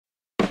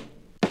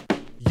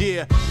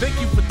Yeah, thank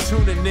you for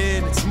tuning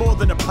in. It's more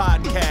than a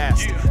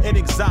podcast.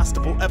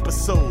 Inexhaustible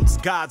episodes,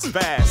 God's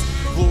vast.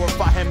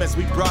 Glorify him as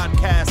we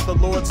broadcast the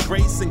Lord's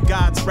grace and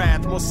God's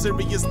wrath. More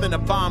serious than a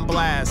bomb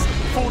blast.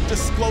 Full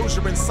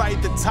disclosure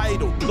inside the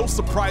title. No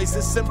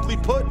surprises, simply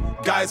put,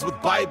 guys with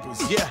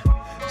Bibles, yeah.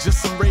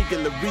 Just some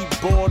regular,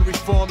 reborn,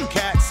 reformed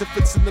cats. If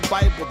it's in the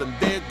Bible, then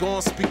they're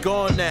gonna speak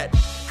on that.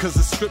 Cause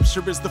the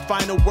scripture is the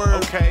final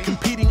word. Okay.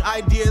 Competing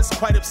ideas,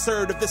 quite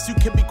absurd. Of this you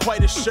can be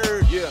quite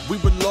assured. Yeah. We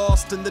were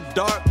lost in the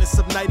darkness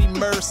of night,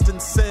 immersed in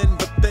sin.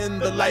 But then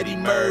the light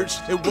emerged.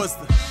 It was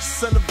the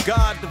Son of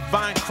God,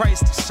 divine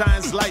Christ, that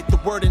shines light. The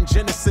word in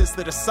Genesis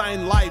that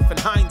assigned life in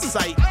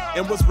hindsight.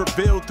 And was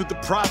revealed through the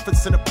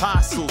prophets and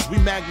apostles. We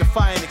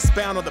magnify and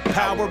expound on the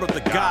power of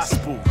the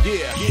gospel.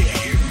 Yeah.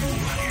 You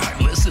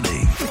are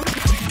listening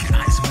to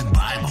Guys with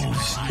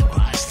Bibles,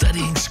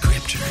 studying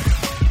scripture,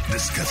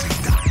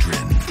 discussing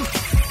doctrine,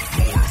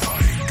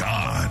 glorifying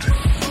God,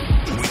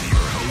 with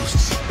your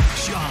hosts,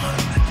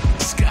 Sean,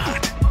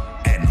 Scott,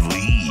 and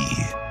Lee.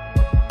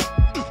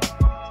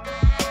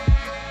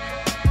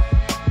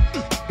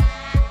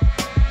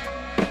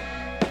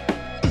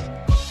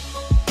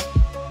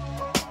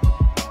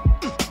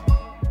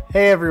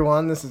 Hey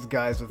everyone, this is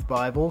Guys with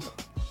Bibles.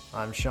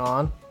 I'm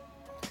Sean.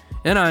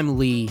 And I'm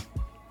Lee.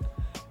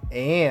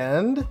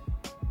 And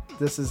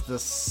this is the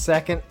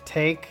second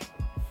take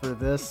for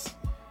this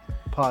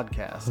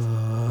podcast.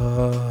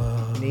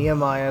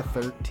 Nehemiah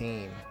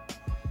 13.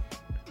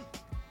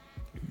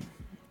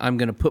 I'm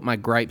going to put my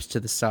gripes to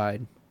the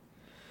side.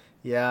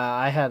 Yeah,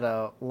 I had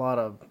a lot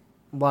of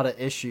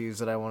issues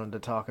that I wanted to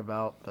talk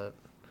about, but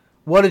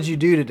what did you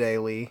do today,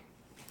 Lee?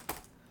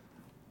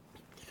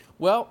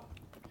 Well,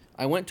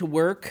 I went to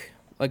work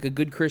like a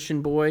good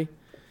Christian boy,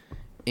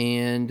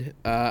 and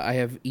I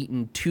have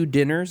eaten 2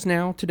 dinners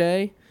now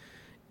today,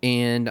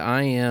 and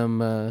I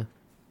am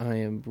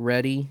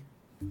ready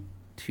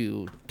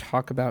to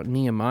talk about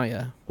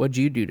Nehemiah. What'd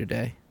you do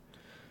today?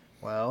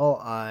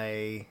 Well,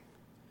 I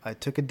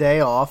took a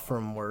day off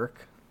from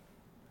work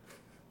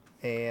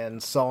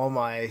and saw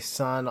my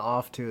son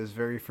off to his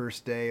very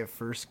first day of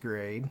first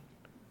grade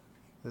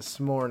this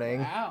morning.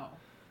 Wow.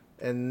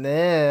 And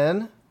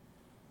then,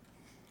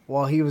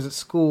 while he was at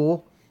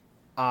school,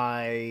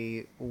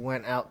 I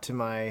went out to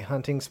my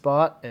hunting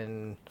spot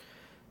and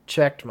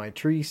checked my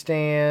tree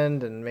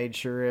stand and made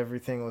sure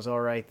everything was all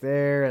right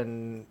there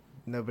and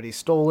nobody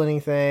stole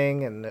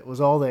anything and it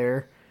was all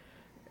there.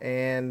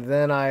 And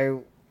then I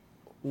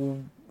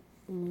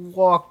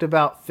walked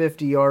about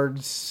 50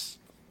 yards,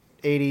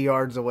 80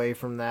 yards away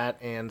from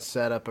that and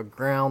set up a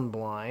ground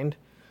blind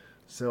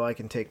so I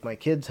can take my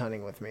kids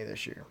hunting with me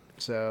this year.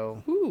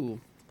 So, Ooh.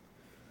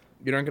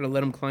 You're not going to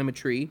let him climb a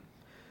tree?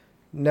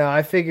 no,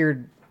 I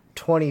figured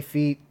 20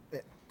 feet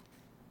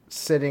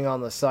sitting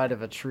on the side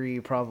of a tree,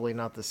 probably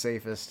not the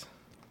safest.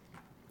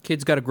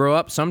 Kids got to grow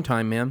up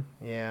sometime, man.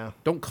 Yeah.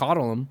 Don't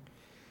coddle them.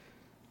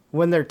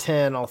 When they're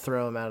 10, I'll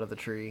throw them out of the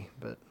tree,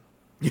 but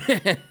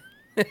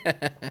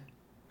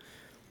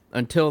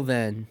Until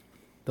then,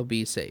 they'll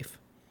be safe.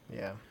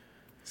 yeah.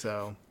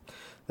 So,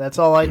 that's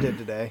all I did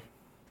today.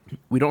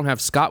 We don't have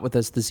Scott with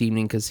us this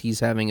evening because he's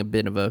having a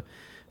bit of a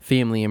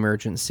family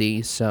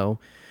emergency, so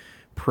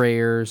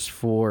prayers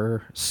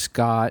for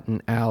Scott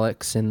and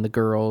Alex and the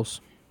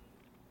girls.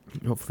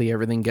 Hopefully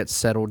everything gets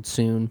settled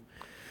soon.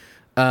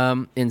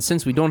 And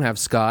since we don't have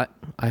Scott,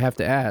 I have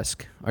to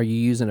ask, are you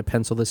using a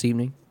pencil this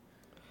evening?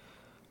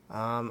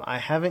 I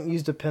haven't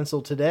used a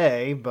pencil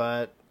today,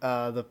 but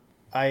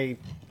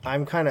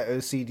I'm kind of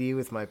OCD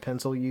with my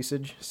pencil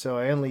usage, so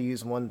I only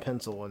use one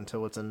pencil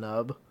until it's a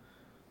nub.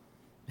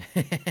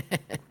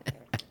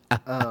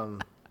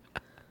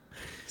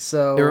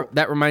 So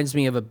That reminds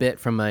me of a bit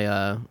from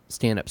a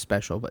stand-up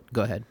special, but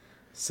go ahead.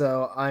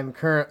 So I'm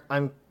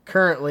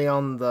currently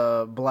on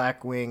the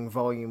Blackwing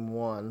Volume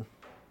 1.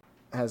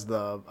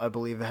 I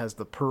believe it has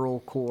the pearl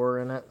core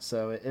in it,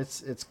 so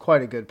it's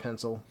quite a good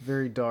pencil.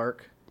 Very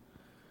dark.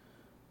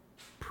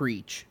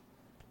 Preach.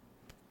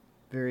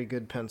 Very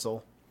good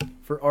pencil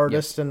for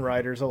artists and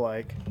writers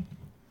alike.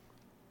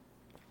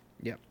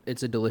 Yep,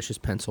 it's a delicious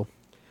pencil.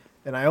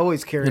 And I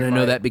always carry And I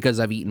know that because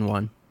I've eaten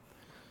one.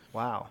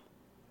 Wow.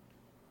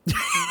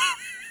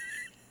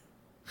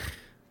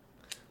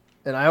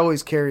 And I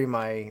always carry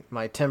my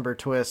Timber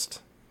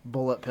Twist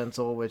bullet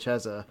pencil, which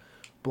has a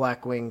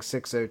Blackwing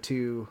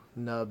 602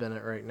 nub in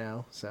it right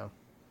now. So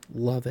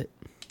Love it.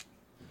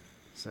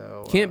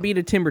 Can't beat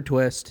a Timber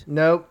Twist.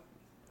 Nope.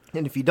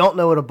 And if you don't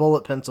know what a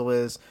bullet pencil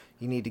is,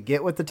 you need to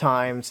get with the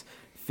times,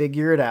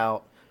 figure it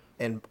out,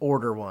 and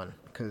order one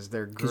because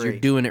they're great. Because you're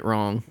doing it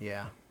wrong.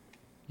 Yeah.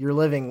 You're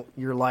living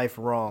your life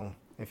wrong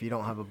if you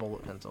don't have a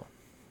bullet pencil.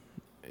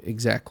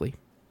 Exactly.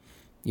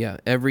 Yeah,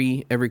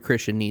 every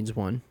Christian needs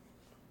one.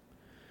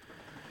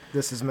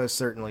 This is most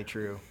certainly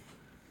true.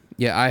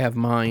 Yeah, I have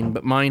mine,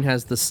 but mine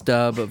has the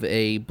stub of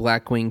a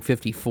Blackwing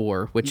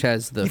 54, which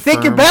has the. You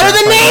think you're firm better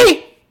than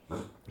graphite-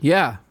 me?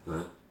 Yeah.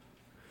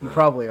 You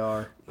probably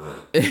are.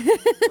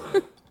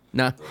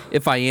 No,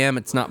 if I am,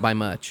 it's not by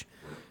much.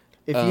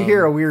 If you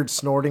hear a weird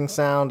snorting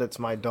sound, it's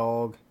my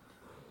dog.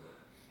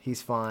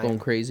 He's fine. Going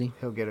crazy.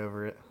 He'll get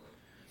over it.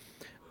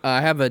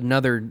 I have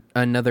another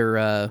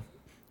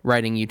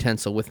writing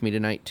utensil with me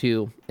tonight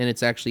too, and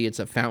it's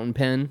a fountain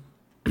pen.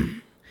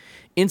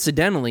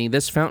 Incidentally,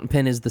 this fountain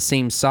pen is the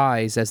same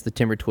size as the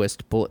Timber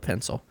Twist bullet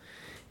pencil.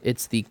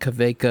 It's the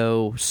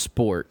Kaweco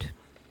Sport.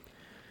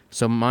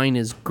 So mine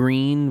is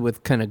green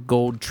with kind of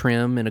gold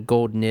trim and a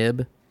gold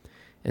nib,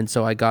 and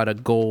so I got a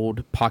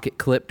gold pocket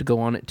clip to go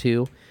on it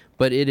too.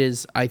 But it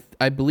is,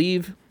 I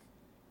believe,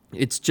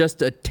 it's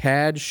just a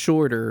tad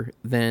shorter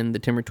than the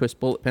Timber Twist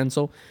bullet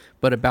pencil,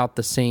 but about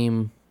the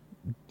same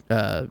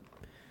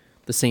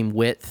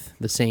width,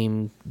 the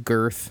same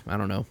girth. I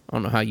don't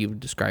know how you would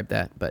describe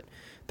that, but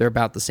they're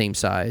about the same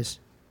size.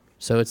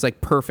 So it's like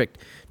perfect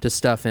to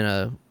stuff in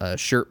a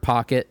shirt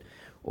pocket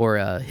or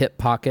a hip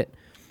pocket.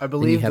 I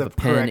believe you have the a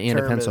pen correct and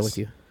a term pencil is with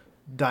you.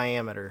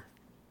 Diameter.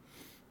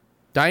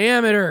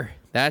 Diameter.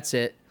 That's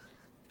it.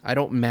 I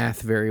don't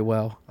math very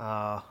well.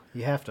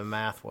 You have to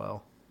math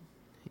well.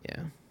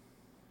 Yeah.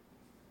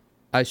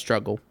 I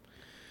struggle.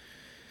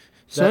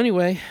 So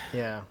anyway.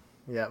 Yeah.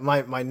 Yeah.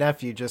 My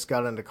nephew just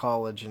got into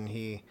college, and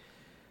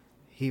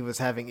he was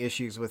having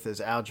issues with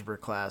his algebra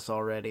class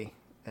already,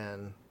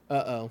 and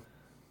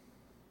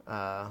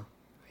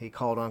he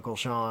called Uncle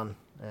Sean,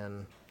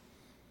 and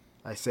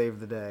I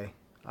saved the day.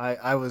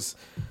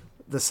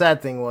 The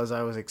sad thing was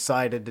I was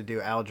excited to do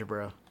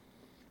algebra.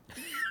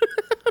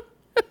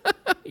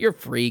 You're a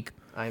freak.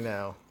 I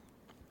know.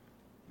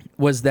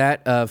 Was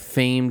that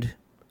famed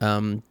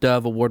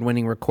Dove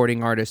award-winning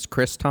recording artist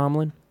Chris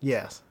Tomlin?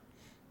 Yes.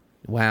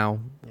 Wow.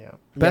 Yeah.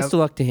 Best of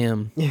luck to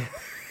him. Yeah.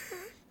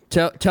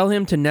 Tell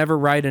him to never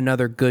write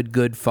another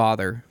good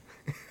father.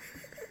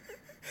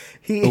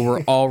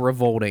 We're all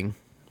revolting.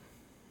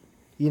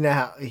 You know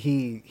how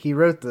he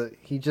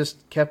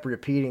just kept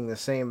repeating the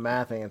same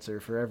math answer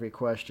for every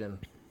question.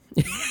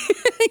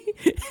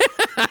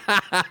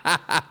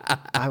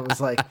 I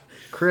was like,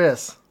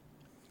 Chris,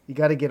 you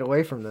got to get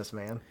away from this,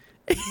 man.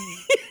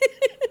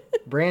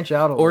 Branch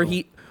out a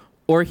little.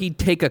 Or he'd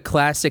take a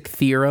classic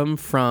theorem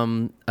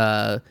from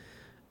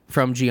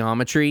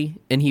geometry,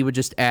 and he would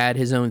just add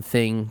his own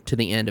thing to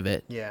the end of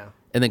it. Yeah.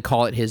 And then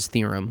call it his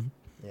theorem.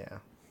 Yeah.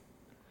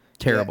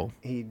 Terrible.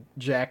 Yeah, he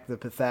jacked the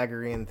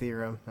Pythagorean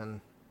theorem, and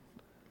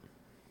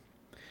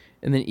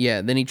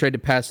then he tried to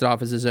pass it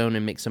off as his own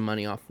and make some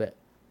money off it.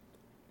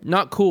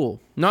 Not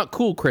cool,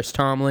 Chris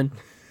Tomlin.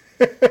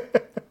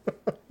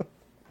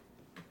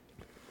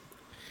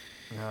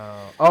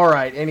 All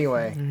right.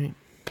 Anyway,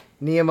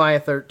 Nehemiah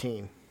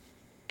 13.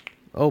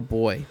 Oh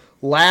boy,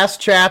 last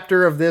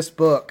chapter of this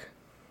book.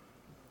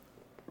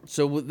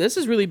 So this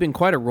has really been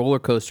quite a roller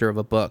coaster of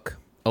a book.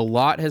 A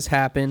lot has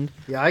happened.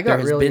 Yeah, I've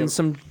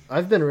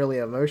been really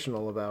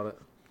emotional about it.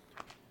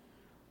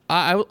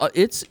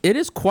 It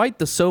is quite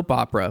the soap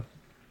opera.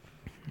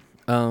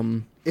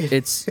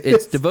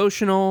 It's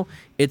devotional.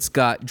 It's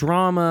got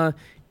drama.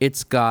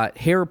 It's got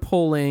hair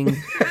pulling.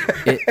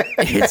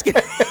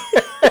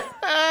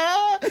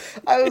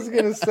 I was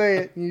gonna say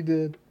it. You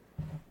did.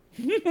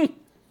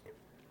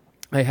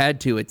 I had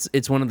to.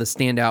 It's one of the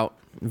standout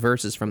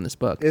verses from this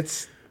book.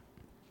 It's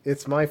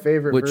my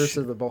favorite verse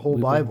of the whole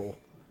Bible.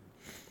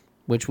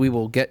 Which we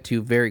will get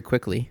to very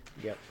quickly.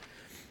 Yep.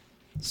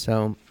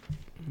 So,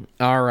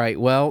 all right.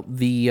 Well,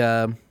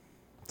 the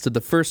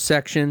first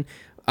section,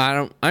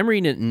 I'm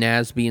reading it in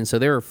NASB, and so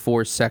there are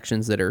 4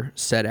 sections that are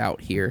set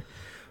out here.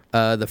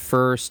 The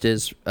first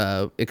is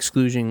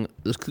exclusion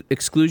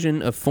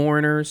of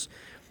foreigners.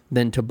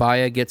 Then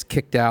Tobiah gets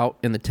kicked out,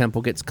 and the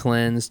temple gets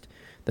cleansed.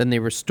 Then they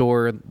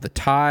restore the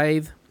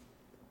tithe,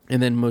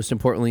 and then most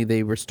importantly,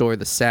 they restore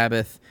the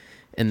Sabbath,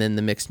 and then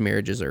the mixed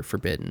marriages are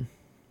forbidden.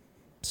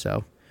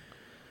 So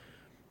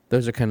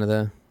those are kind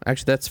of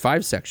actually that's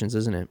 5 sections,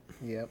 isn't it?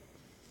 Yep.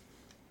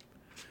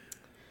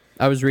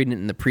 I was reading it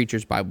in the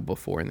Preacher's Bible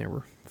before, and there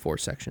were 4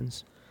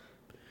 sections.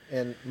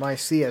 And my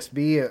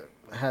CSB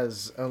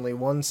has only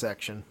 1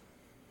 section.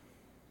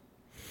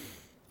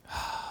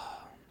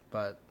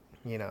 But,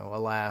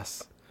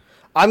 alas.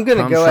 I'm going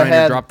to go ahead.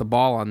 Trying to drop the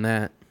ball on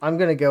that. I'm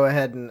going to go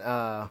ahead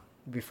and,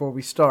 before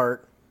we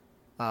start,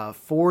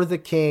 For the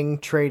King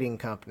Trading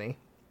Company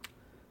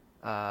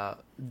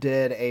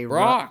did a...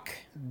 Brock!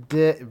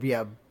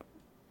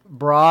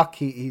 Brock,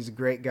 he's a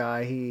great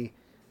guy.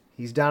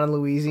 He's down in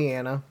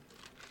Louisiana,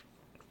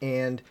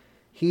 and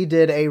he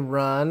did a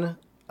run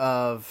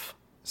of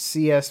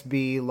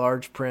CSB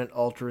large print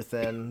ultra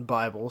thin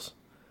Bibles.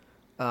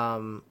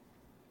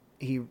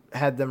 He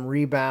had them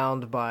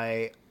rebound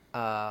by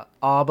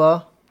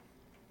Abba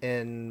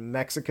in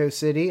Mexico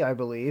City, I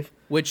believe.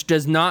 Which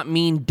does not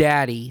mean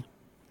daddy.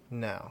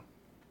 No.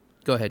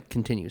 Go ahead,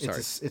 continue. Sorry.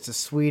 It's a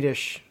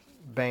Swedish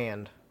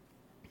band.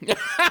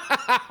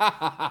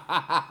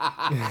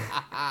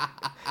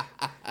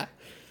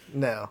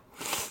 No.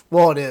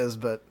 Well, it is,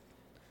 but...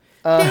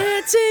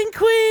 Dancing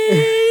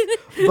Queen!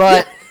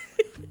 But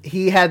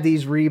he had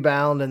these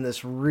rebound and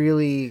this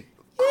really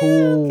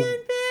cool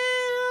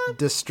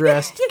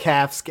distressed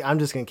calfskin. I'm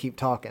just going to keep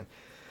talking.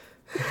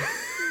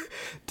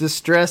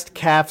 Distressed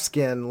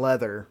calfskin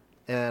leather.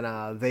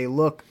 And they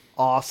look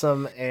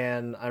awesome,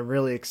 and I'm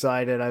really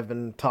excited. I've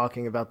been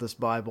talking about this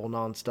Bible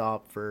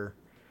nonstop for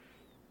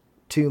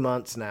 2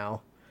 months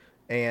now,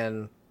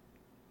 and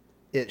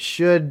it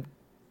should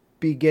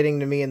be getting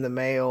to me in the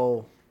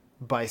mail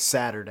by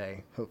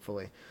Saturday,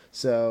 hopefully.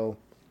 So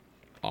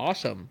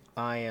Awesome.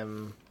 I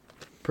am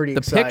pretty The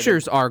excited.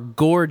 pictures are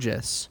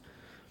gorgeous.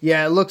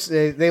 Yeah,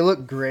 they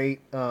look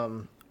great.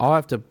 I'll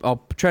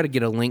try to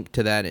get a link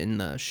to that in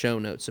the show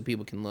notes so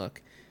people can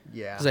look.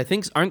 Yeah. Because I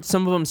think, aren't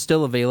some of them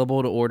still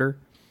available to order?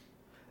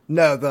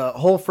 No, the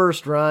whole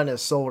first run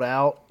is sold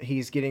out.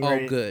 He's getting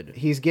ready. Good.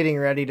 He's getting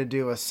ready to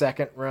do a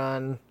second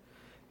run,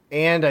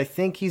 and I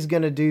think he's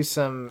going to do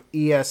some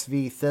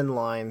ESV thin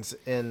lines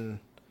in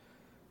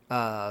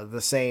the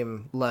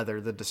same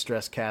leather, the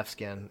distressed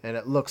calfskin, and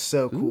it looks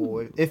so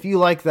cool. If you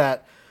like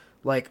that,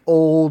 like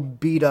old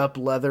beat up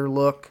leather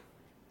look,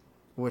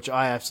 which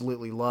I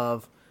absolutely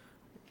love,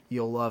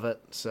 you'll love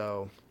it.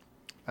 So,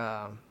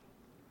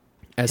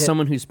 As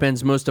someone who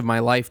spends most of my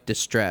life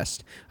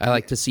distressed, I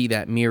like to see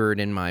that mirrored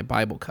in my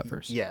Bible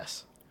covers.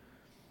 yes,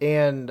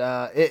 and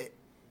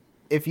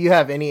if you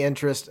have any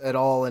interest at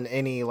all in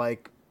any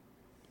like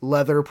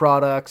leather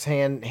products,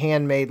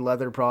 handmade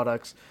leather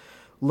products,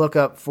 look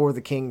up For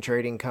the King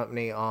Trading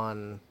Company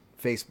on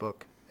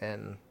Facebook,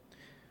 and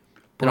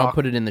I'll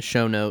put it in the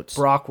show notes.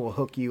 Brock will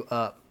hook you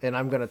up. And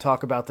I'm going to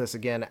talk about this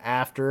again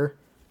after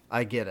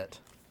I get it.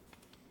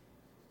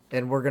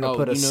 And we're going to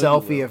put a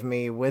selfie of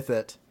me with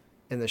it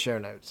in the show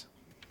notes.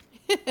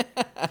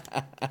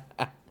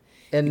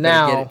 And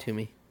now, get it to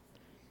me.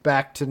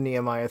 back to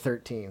Nehemiah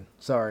 13.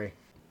 Sorry.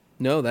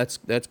 No, that's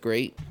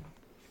great.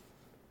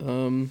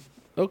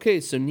 Okay,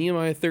 so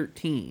Nehemiah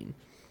 13.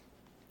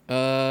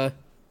 For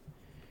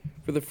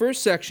the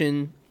first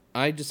section,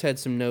 I just had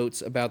some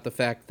notes about the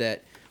fact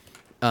that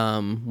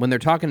when they're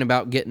talking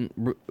about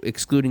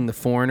excluding the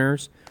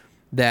foreigners,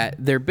 that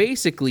they're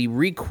basically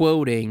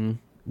requoting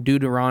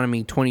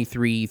Deuteronomy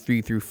 23,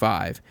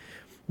 3-5,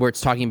 where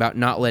it's talking about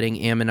not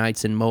letting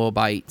Ammonites and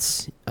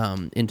Moabites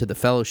into the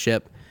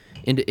fellowship,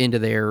 into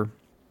their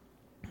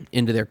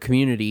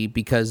community,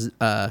 because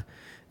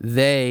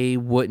they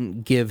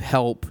wouldn't give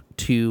help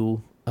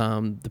to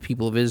the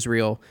people of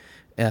Israel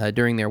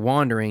during their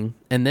wandering.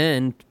 And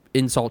then,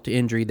 insult to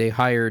injury, they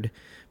hired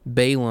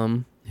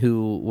Balaam,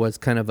 who was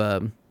kind of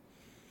a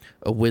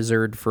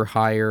wizard for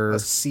hire, A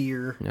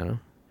seer.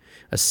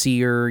 a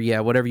seer, yeah,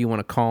 whatever you want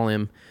to call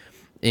him.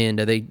 And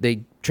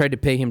they tried to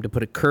pay him to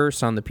put a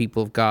curse on the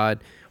people of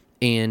God,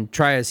 and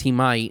try as he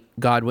might,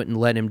 God wouldn't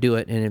let him do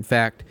it. And in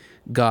fact,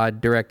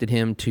 God directed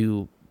him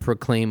to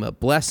proclaim a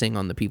blessing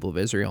on the people of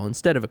Israel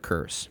instead of a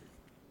curse.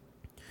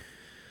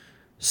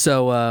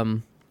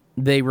 So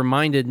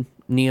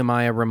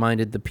Nehemiah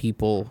reminded the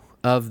people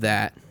of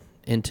that,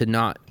 and to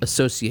not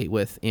associate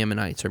with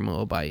Ammonites or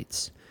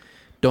Moabites.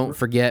 Don't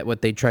forget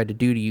what they tried to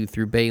do to you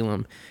through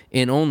Balaam,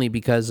 and only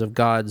because of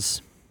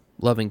God's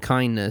loving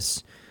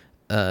kindness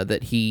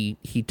that he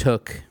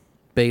took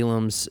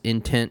Balaam's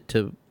intent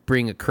to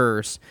bring a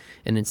curse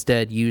and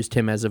instead used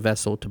him as a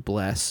vessel to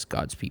bless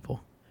God's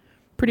people.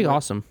 Pretty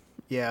awesome.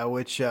 Yeah,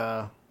 which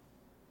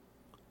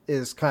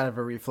is kind of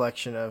a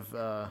reflection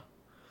of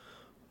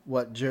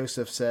what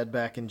Joseph said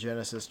back in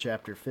Genesis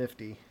chapter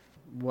 50.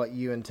 What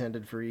you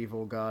intended for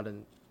evil, God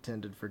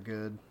intended for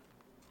good.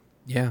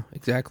 Yeah,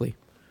 exactly.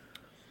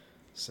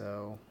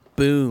 So,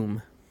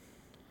 Boom.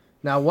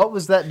 now what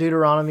was that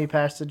Deuteronomy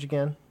passage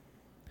again?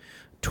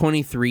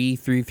 23,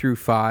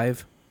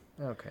 3-5.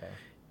 Okay.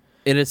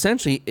 It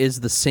essentially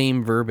is the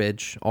same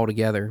verbiage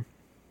altogether.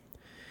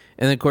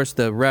 And of course,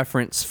 the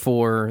reference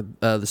for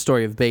the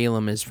story of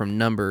Balaam is from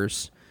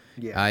Numbers.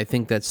 Yeah. I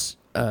think that's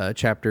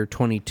chapter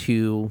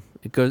 22.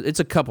 It's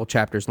a couple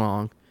chapters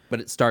long,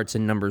 but it starts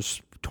in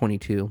Numbers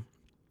 22.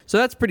 So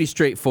that's pretty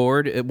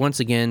straightforward. Once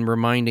again,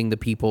 reminding the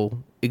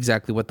people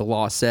exactly what the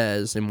law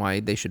says and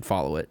why they should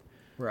follow it.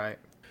 Right.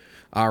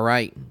 All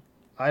right.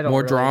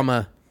 More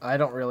drama. I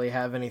don't really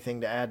have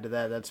anything to add to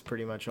that. That's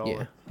pretty much all.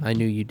 Yeah, I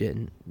knew you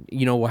didn't.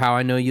 You know how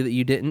I know that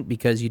you didn't?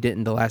 Because you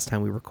didn't the last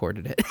time we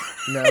recorded it.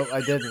 No,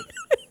 I didn't.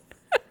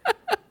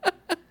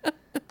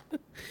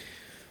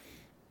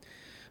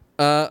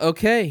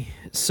 Okay,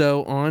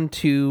 so on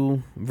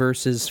to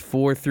verses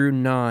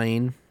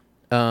 4-9.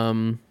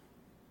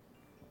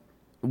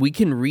 We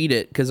can read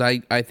it because I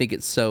think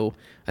it's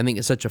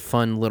such a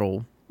fun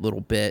little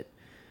bit.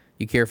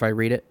 You care if I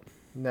read it?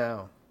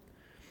 No.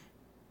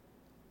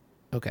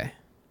 Okay.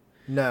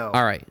 No.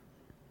 All right.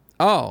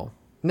 Oh.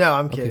 No,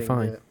 I'm kidding.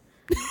 fine.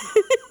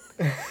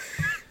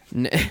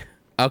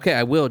 Okay,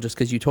 I will just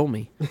because you told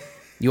me.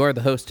 You are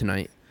the host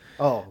tonight.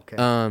 Oh,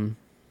 okay.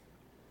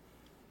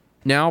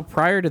 Now,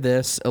 prior to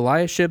this,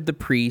 Eliashib the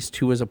priest,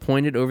 who was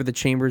appointed over the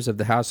chambers of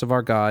the house of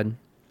our God,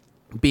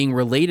 being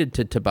related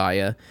to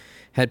Tobiah,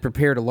 had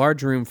prepared a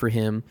large room for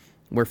him,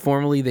 where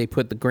formerly they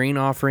put the grain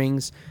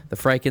offerings, the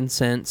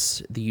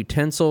frankincense, the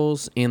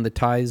utensils, and the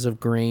tithes of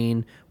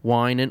grain,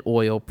 wine, and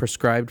oil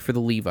prescribed for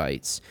the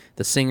Levites,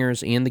 the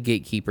singers, and the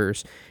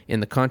gatekeepers,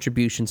 and the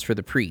contributions for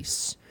the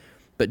priests.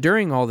 But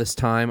during all this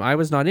time I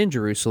was not in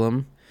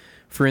Jerusalem,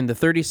 For in the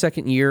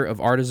 32nd year of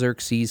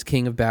Artaxerxes,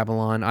 king of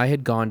Babylon, I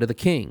had gone to the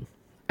king.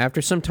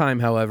 After some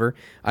time, however,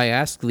 I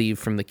asked leave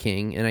from the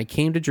king, and I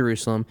came to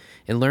Jerusalem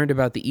and learned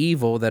about the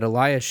evil that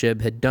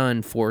Eliashib had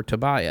done for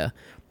Tobiah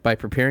by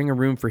preparing a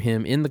room for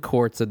him in the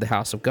courts of the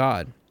house of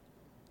God.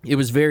 It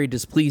was very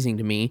displeasing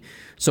to me,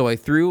 so I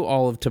threw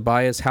all of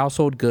Tobiah's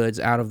household goods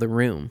out of the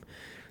room.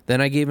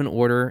 Then I gave an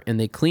order, and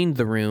they cleaned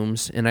the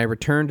rooms, and I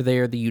returned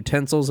there the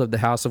utensils of the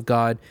house of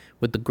God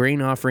with the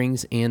grain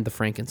offerings and the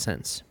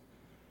frankincense.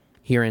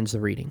 Here ends the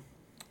reading.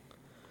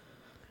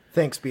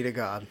 Thanks be to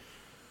God.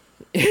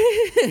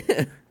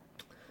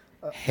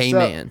 Hey,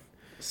 man.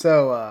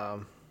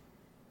 So,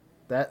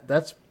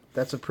 that's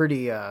a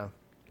pretty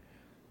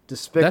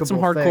despicable That's some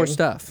hardcore thing.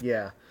 stuff.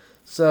 Yeah.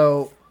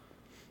 So,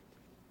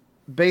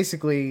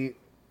 basically,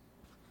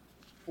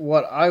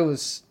 what I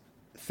was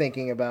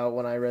thinking about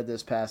when I read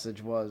this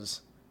passage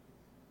was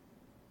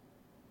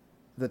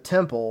the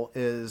temple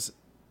is,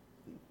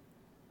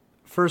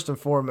 first and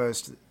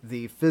foremost,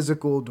 the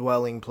physical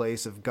dwelling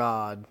place of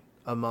God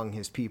among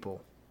his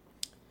people.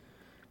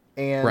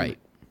 And Right.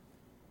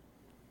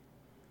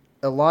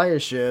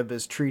 Eliashib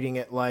is treating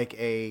it like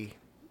a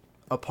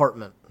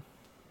apartment.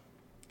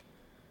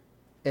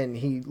 And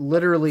he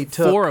literally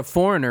took... For a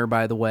foreigner,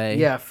 by the way.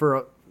 Yeah,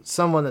 for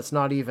someone that's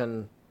not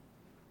even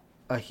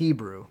a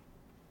Hebrew.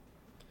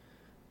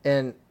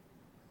 And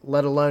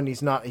let alone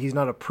he's not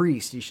a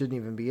priest. He shouldn't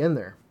even be in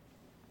there.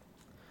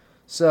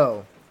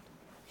 So,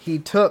 he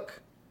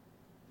took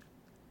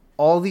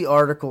all the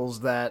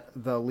articles that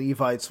the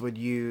Levites would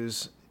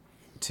use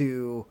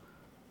to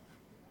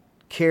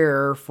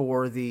care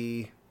for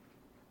the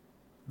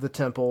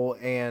temple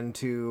and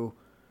to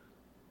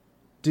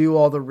do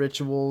all the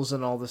rituals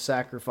and all the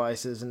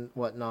sacrifices and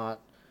whatnot.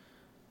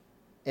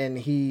 And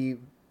he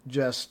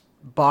just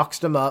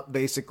boxed them up,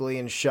 basically,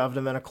 and shoved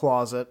them in a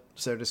closet,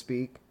 so to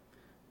speak,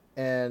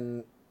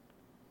 and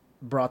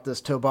brought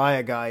this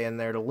Tobiah guy in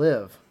there to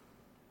live.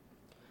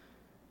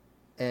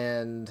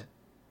 And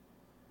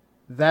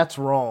that's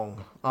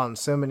wrong on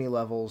so many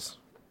levels.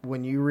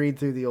 When you read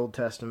through the Old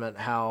Testament,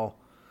 how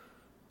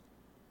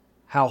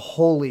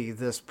holy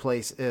this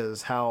place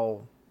is,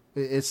 how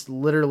it's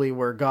literally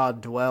where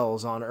God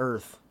dwells on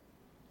earth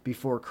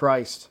before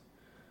Christ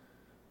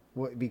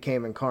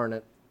became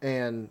incarnate.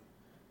 And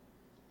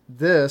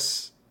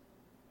this,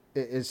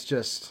 it's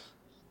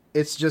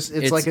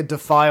like a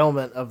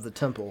defilement of the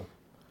temple.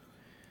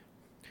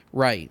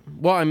 Right.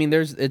 Well, I mean,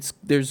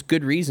 there's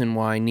good reason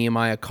why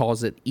Nehemiah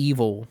calls it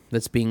evil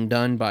that's being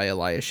done by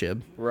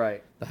Eliashib,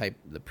 Right.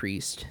 the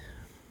priest.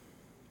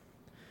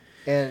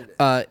 And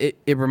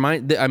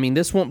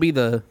this won't be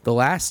the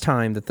last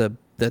time that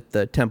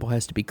the temple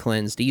has to be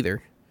cleansed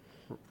either.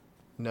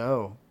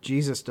 no,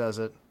 Jesus does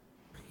it.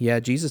 Yeah,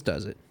 Jesus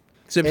does it.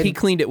 Except he And-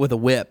 cleaned it with a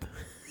whip.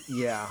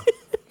 Yeah.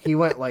 He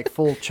went like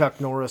full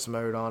Chuck Norris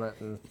mode on it.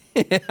 And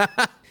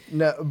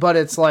no, but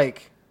it's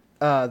like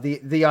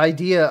the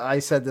idea, I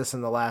said this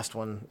in the last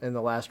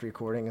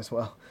recording as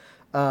well.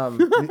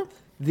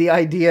 The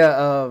idea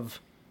of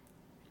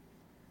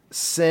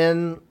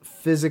sin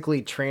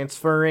physically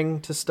transferring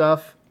to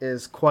stuff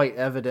is quite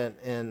evident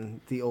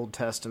in the Old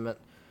Testament.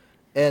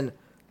 And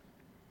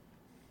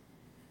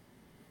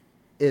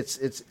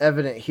it's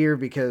evident here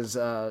because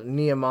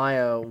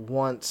Nehemiah,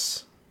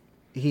 once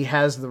he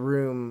has the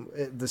room,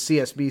 the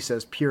CSB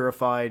says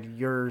purified,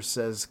 yours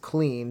says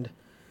cleaned.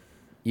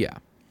 Yeah.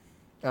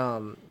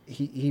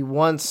 He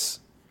wants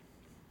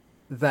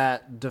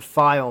that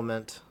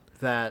defilement,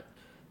 that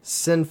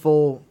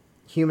sinful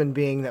human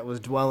being that was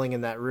dwelling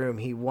in that room.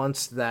 He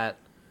wants that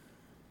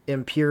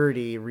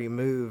impurity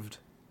removed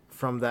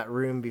from that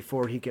room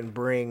before he can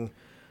bring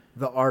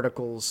the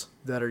articles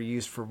that are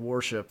used for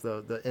worship,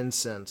 the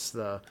incense,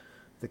 the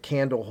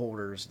candle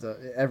holders,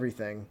 the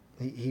everything.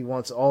 He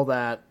wants all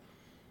that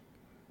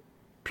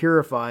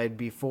purified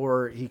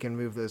before he can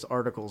move those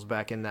articles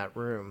back in that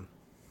room.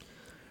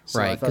 So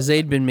Right, because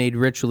they'd been made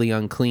ritually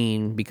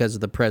unclean because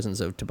of the presence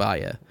of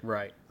Tobiah.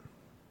 Right.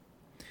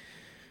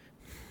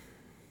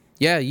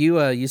 Yeah,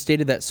 you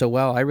stated that so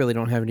well. I really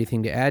don't have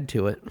anything to add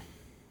to it.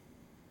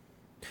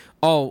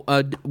 Oh,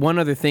 one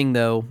other thing,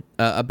 though,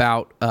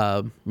 about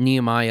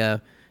Nehemiah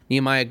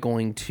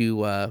going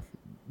to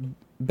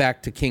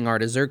back to King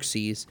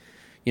Artaxerxes.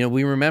 You know,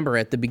 we remember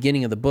at the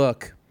beginning of the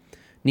book,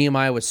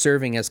 Nehemiah was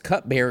serving as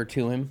cupbearer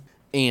to him,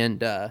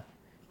 and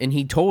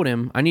he told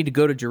him, "I need to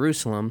go to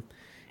Jerusalem."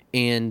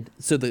 And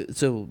so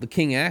the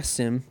king asked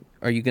him,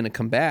 "Are you going to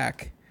come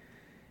back?"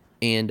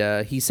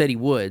 And he said he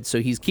would.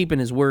 So he's keeping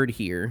his word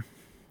here.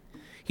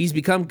 He's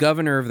become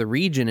governor of the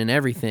region and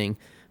everything,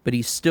 but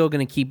he's still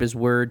going to keep his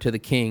word to the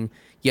king.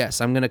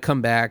 Yes, I'm going to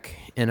come back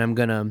and I'm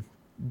going to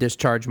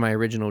discharge my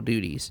original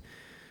duties.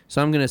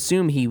 So I'm going to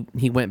assume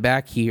he went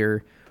back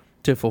here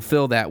to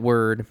fulfill that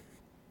word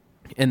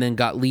and then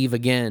got leave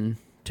again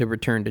to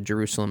return to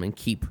Jerusalem and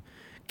keep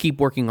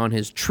working on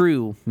his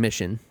true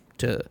mission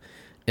to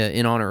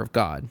in honor of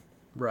God.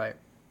 Right.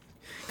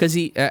 Because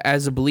he,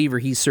 as a believer,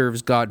 he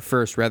serves God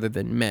first rather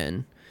than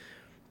men.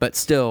 But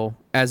still,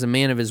 as a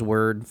man of his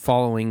word,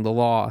 following the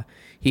law,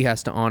 he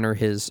has to honor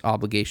his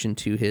obligation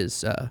to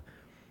his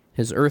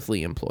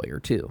earthly employer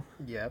too.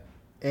 Yep.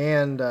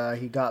 And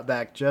he got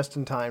back just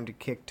in time to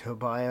kick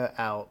Tobiah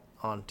out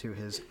onto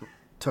his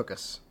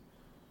tuchus.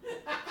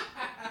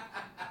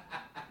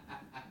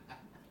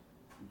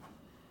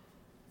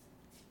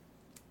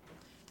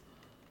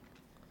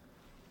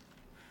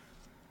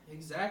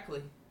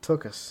 Exactly.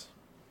 Tuchus.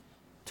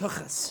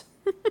 Tuchus.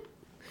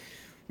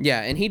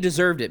 Yeah, and he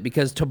deserved it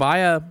because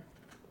Tobiah,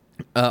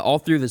 all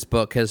through this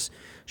book, has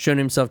shown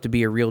himself to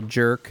be a real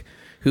jerk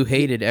who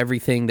hated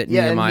everything that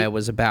Nehemiah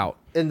was about.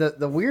 And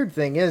the weird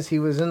thing is, he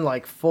was in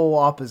like full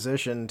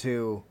opposition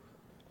to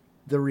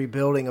the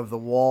rebuilding of the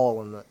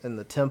wall and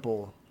the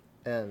temple,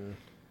 and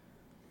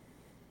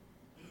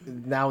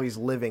now he's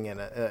living in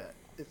it.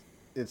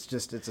 It's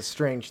a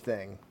strange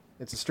thing.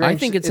 It's a strange. I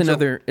think it's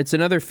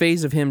another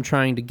phase of him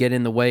trying to get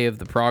in the way of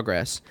the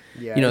progress.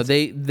 Yeah, you know,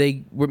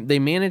 they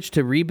managed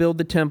to rebuild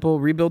the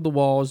temple, rebuild the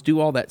walls, do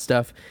all that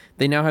stuff.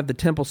 They now have the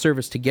temple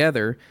service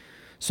together.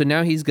 So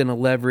now he's going to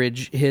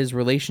leverage his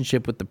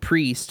relationship with the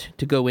priest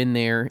to go in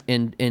there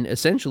and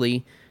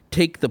essentially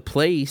take the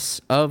place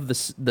of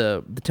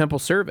the temple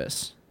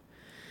service,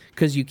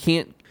 because you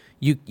can't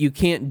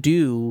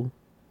do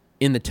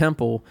in the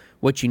temple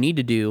what you need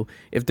to do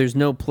if there's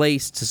no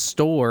place to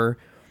store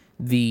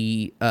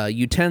the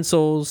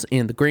utensils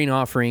and the grain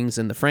offerings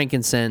and the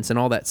frankincense and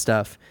all that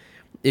stuff.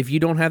 If you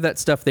don't have that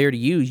stuff there to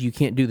use, you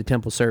can't do the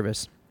temple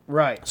service.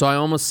 Right. So I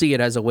almost see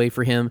it as a way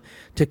for him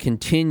to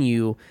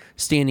continue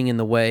standing in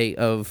the way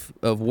of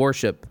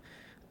worship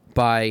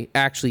by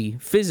actually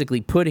physically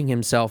putting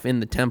himself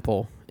in the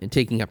temple and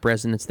taking up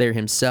residence there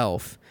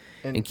himself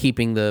and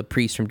keeping the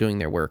priests from doing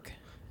their work.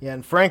 Yeah,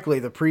 and frankly,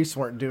 the priests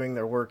weren't doing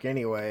their work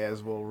anyway,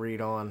 as we'll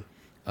read on.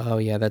 Oh,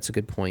 yeah, that's a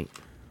good point.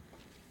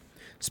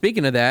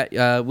 Speaking of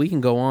that, we can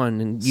go on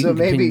and you can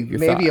continue your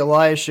maybe thought.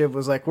 Eliashib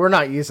was like, "We're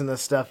not using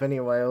this stuff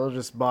anyway. We'll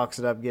just box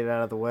it up, get it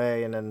out of the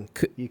way, and then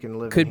you can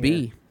live." Could in here."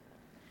 be.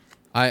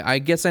 I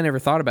guess I never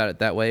thought about it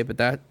that way, but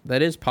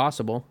that is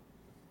possible.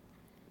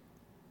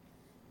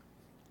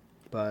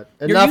 But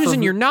You're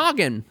using your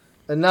noggin.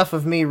 Enough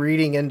of me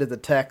reading into the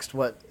text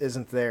what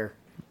isn't there.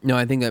 No,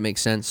 I think that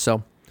makes sense.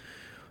 So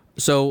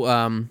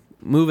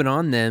moving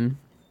on then,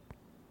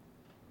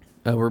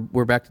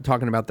 we're back to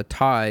talking about the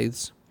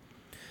tithes.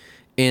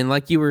 And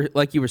like you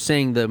were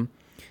saying,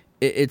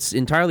 it's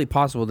entirely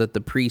possible that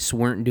the priests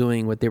weren't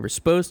doing what they were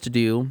supposed to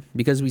do,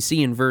 because we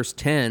see in verse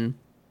 10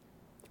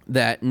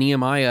 that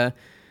Nehemiah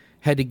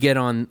had to get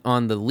on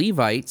the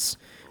Levites,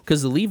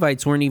 because the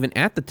Levites weren't even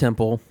at the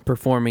temple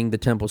performing the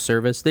temple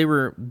service. They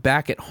were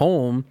back at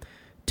home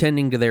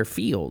tending to their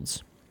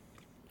fields,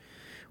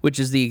 which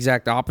is the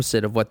exact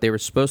opposite of what they were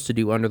supposed to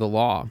do under the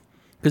law.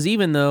 Because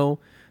even though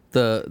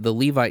the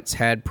Levites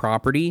had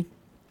property,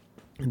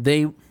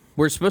 they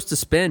were supposed to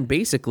spend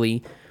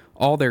basically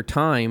all their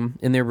time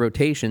in their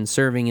rotation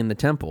serving in the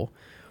temple.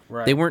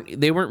 Right.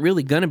 They weren't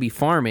really going to be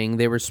farming.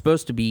 They were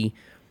supposed to be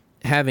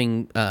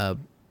having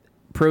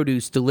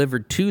produce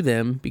delivered to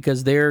them,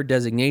 because their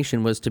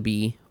designation was to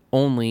be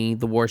only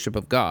the worship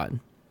of God.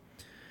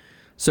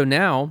 So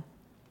now,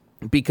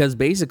 because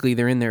basically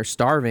they're in there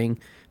starving,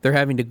 they're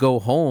having to go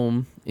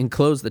home and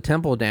close the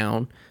temple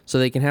down so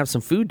they can have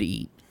some food to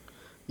eat.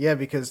 Yeah,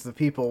 because the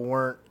people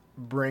weren't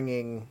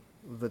bringing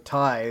the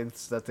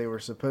tithes that they were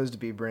supposed to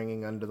be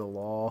bringing under the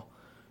law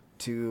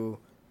to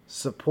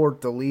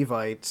support the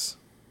Levites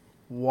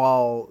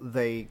while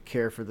they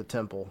care for the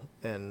temple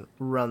and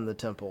run the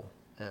temple.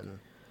 And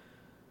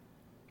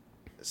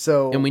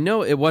we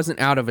know it wasn't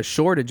out of a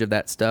shortage of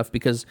that stuff,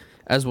 because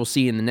as we'll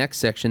see in the next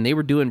section, they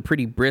were doing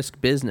pretty brisk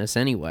business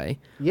anyway.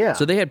 Yeah.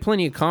 So they had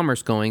plenty of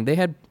commerce going. They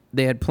had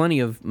plenty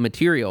of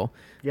material.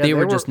 Yeah, they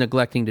were just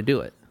neglecting to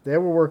do it. They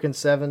were working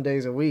 7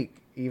 days a week,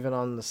 even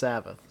on the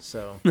Sabbath.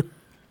 So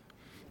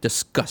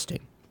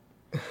disgusting.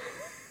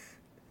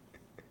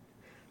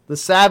 The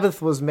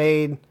Sabbath was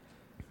made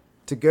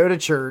to go to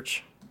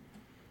church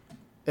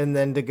and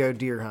then to go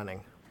deer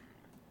hunting.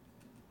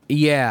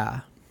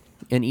 Yeah,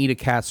 and eat a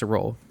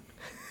casserole.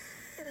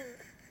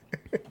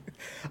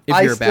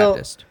 If you're a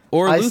Baptist.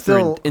 Or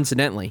Lutheran,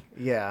 incidentally.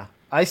 Yeah.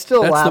 I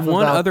still laugh about That's the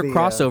one other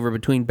crossover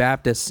between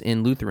Baptists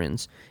and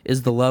Lutherans,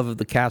 is the love of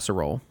the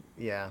casserole.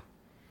 Yeah.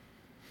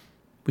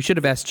 We should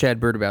have asked Chad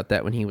Bird about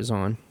that when he was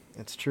on.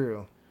 It's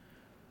true.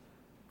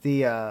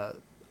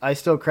 I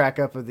still crack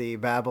up with the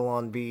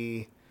Babylon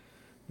Bee.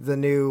 The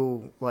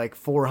new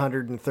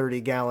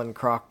 430-gallon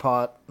crock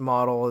pot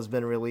model has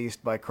been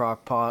released by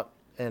Crock-Pot,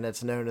 and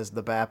it's known as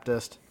the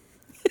Baptist.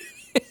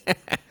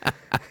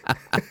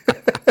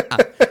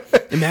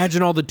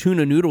 Imagine all the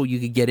tuna noodle you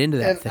could get into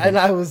that thing. And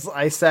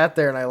I sat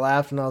there and I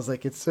laughed and I was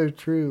like, it's so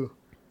true.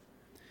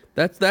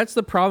 That's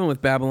the problem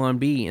with Babylon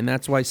Bee, and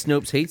that's why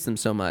Snopes hates them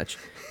so much,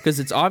 because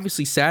it's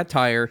obviously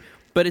satire,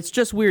 but it's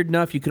just weird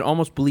enough you could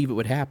almost believe it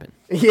would happen.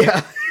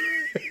 Yeah.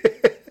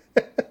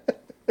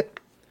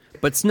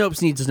 But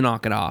Snopes needs to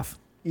knock it off.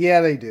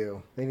 Yeah, they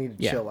do. They need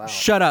to chill out.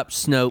 Shut up,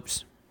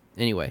 Snopes.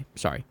 Anyway,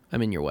 sorry,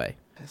 I'm in your way.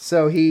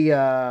 So he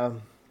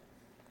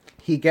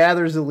he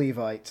gathers the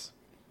Levites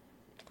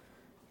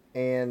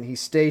and he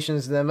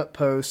stations them at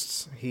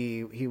posts.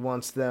 He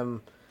wants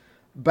them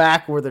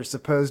back where they're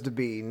supposed to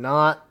be,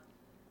 not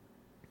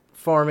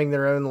farming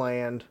their own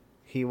land.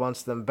 He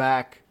wants them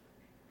back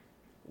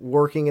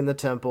working in the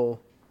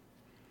temple,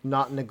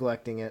 not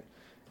neglecting it.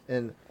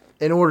 And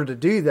in order to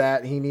do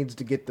that, he needs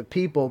to get the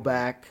people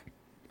back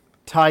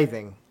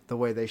tithing the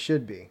way they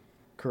should be.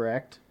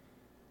 Correct?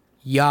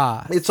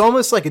 Yeah. It's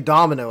almost like a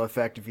domino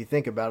effect if you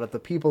think about it. The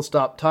people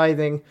stop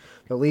tithing,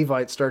 the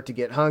Levites start to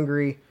get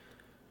hungry.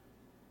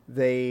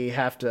 They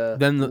have to...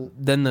 Then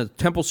the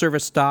temple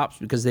service stops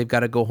because they've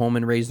got to go home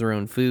and raise their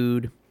own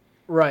food.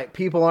 Right.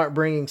 People aren't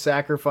bringing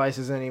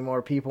sacrifices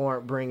anymore. People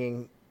aren't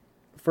bringing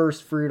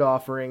first fruit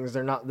offerings.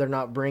 They're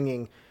not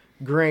bringing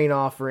grain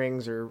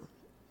offerings or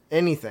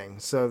anything.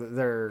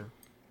 So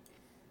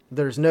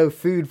there's no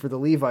food for the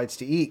Levites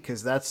to eat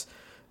because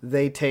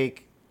they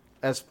take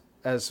as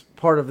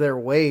part of their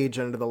wage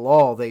under the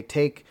law, they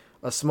take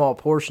a small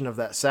portion of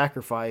that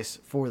sacrifice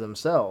for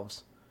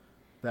themselves.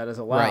 That is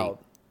allowed. Right.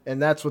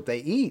 And that's what they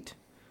eat.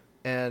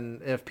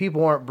 And if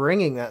people aren't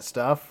bringing that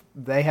stuff,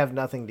 they have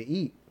nothing to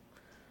eat.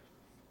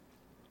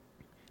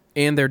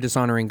 And they're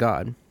dishonoring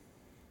God.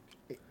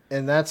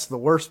 And that's the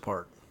worst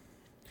part.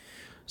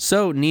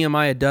 So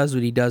Nehemiah does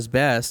what he does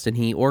best, and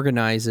he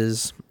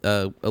organizes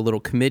a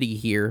little committee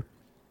here.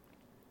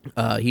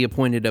 He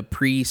appointed a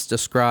priest, a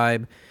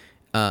scribe,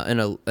 and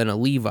a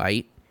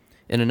Levite,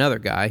 and another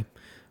guy,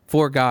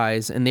 4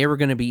 guys, and they were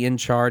going to be in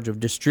charge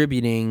of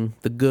distributing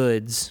the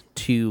goods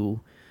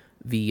to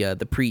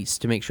the priests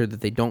to make sure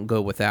that they don't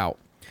go without.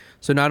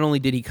 So not only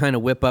did he kind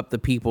of whip up the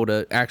people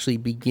to actually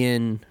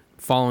begin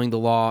following the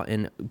law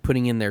and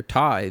putting in their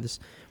tithes,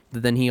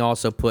 but then he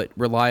also put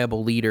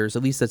reliable leaders,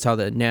 at least that's how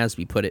the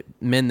NASB put it,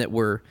 men that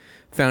were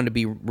found to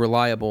be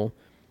reliable,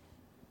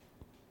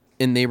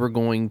 and they were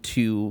going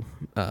to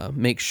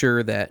make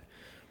sure that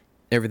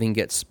everything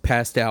gets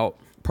passed out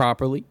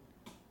properly,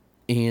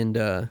 and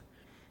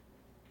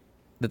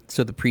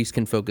so the priests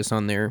can focus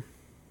on their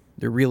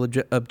real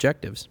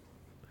objectives.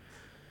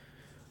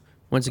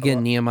 Once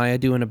again, Nehemiah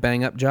doing a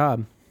bang-up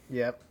job.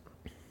 Yep.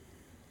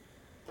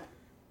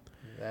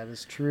 That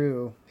is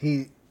true.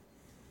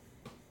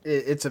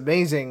 It's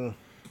amazing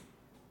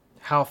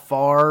how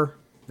far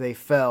they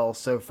fell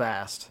so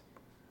fast.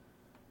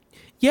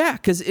 Yeah,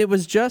 because it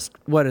was just,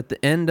 at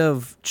the end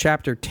of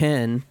chapter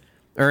 10,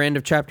 or end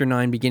of chapter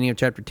 9, beginning of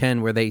chapter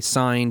 10, where they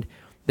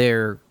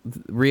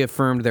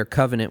reaffirmed their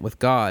covenant with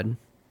God,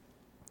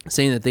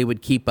 saying that they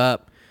would keep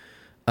up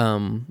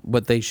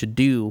what they should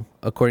do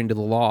according to the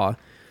law.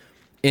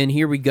 And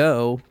here we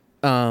go.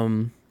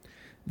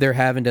 They're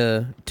having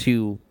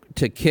to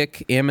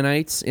kick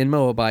Ammonites and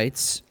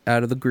Moabites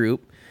out of the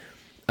group.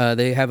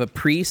 They have a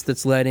priest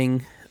that's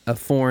letting a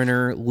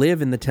foreigner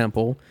live in the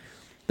temple.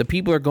 The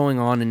people are going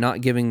on and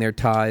not giving their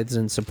tithes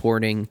and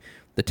supporting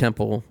the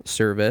temple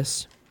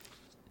service.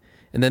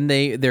 And then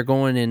they're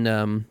going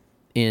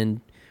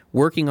and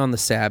working on the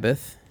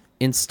Sabbath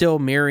and still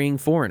marrying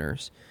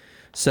foreigners.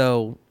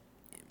 So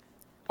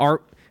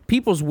our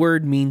people's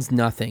word means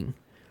nothing.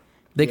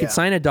 They could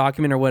sign a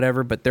document or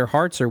whatever, but their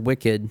hearts are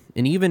wicked.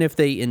 And even if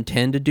they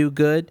intend to do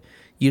good,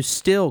 you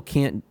still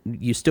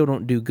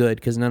don't do good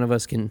because none of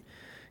us can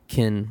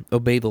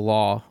obey the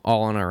law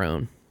all on our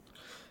own.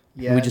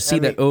 Yeah, we just see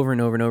that over and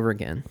over and over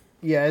again.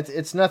 Yeah,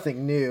 it's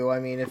nothing new. I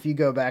mean, if you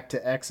go back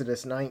to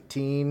Exodus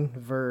 19,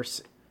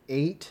 verse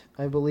 8,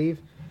 I believe,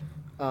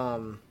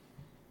 after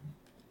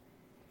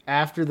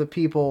the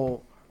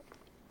people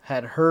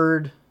had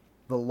heard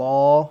the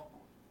law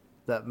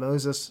that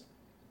Moses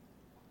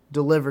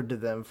delivered to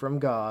them from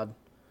God,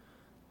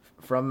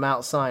 from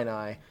Mount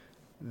Sinai,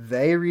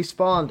 they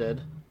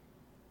responded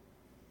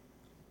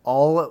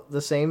all at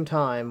the same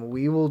time,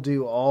 "We will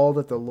do all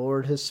that the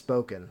Lord has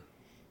spoken."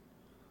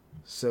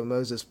 So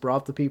Moses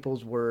brought the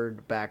people's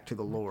word back to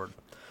the Lord.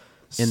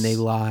 And they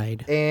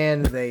lied.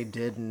 And they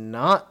did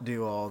not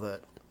do all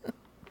that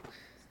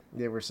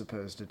they were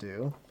supposed to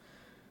do.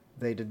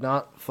 They did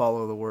not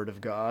follow the word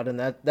of God, and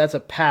that's a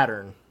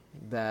pattern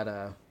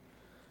that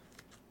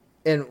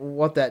and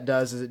what that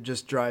does is it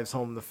just drives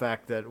home the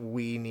fact that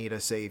we need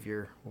a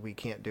savior. We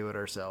can't do it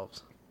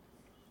ourselves.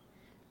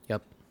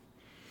 Yep.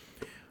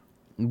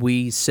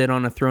 We sit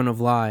on a throne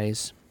of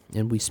lies,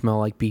 and we smell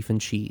like beef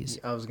and cheese.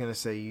 I was going to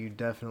say, you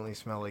definitely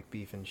smell like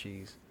beef and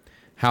cheese.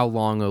 How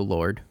long, O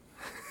Lord?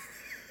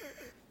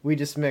 We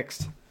just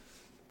mixed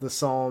the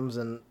Psalms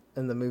and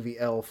the movie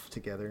Elf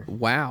together.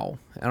 Wow.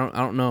 I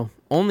don't know.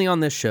 Only on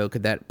this show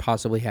could that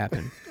possibly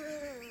happen.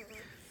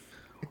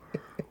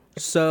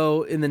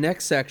 So in the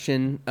next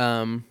section,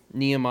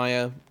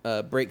 Nehemiah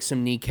breaks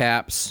some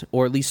kneecaps,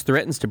 or at least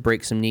threatens to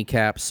break some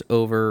kneecaps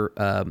over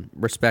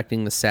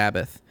respecting the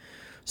Sabbath.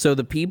 So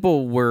the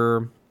people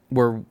were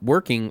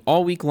working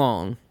all week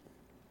long,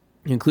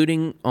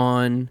 including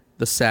on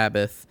the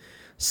Sabbath,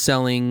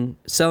 selling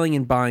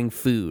and buying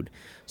food.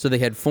 So they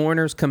had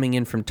foreigners coming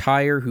in from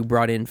Tyre who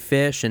brought in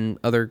fish and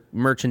other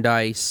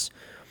merchandise,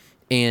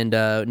 and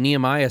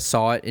Nehemiah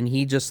saw it, and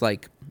he just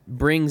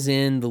brings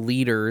in the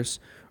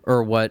leaders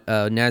or what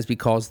Nasby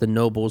calls the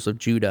nobles of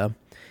Judah,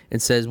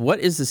 and says, "What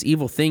is this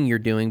evil thing you're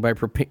doing by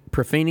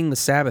profaning the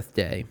Sabbath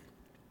day?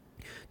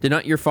 Did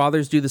not your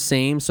fathers do the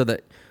same, so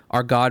that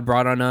our God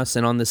brought on us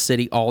and on the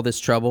city all this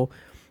trouble?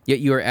 Yet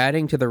you are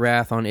adding to the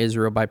wrath on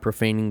Israel by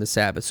profaning the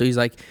Sabbath." So he's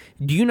like,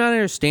 do you not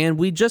understand?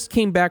 We just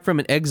came back from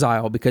an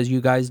exile because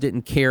you guys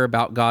didn't care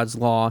about God's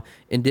law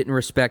and didn't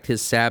respect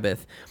his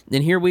Sabbath.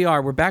 And here we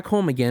are. We're back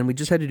home again. We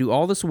just had to do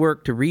all this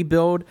work to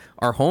rebuild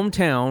our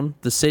hometown,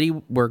 the city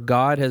where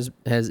God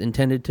has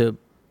intended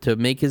to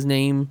make his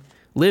name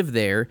live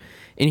there.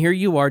 And here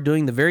you are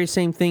doing the very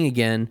same thing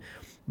again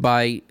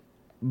by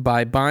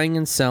buying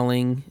and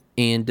selling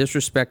and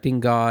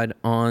disrespecting God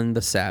on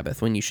the Sabbath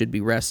when you should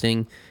be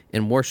resting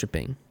and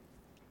worshiping.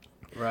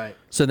 Right.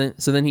 So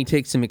then he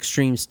takes some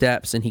extreme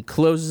steps, and he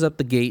closes up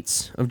the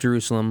gates of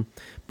Jerusalem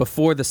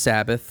before the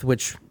Sabbath,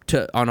 which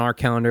on our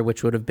calendar,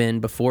 which would have been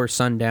before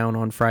sundown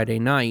on Friday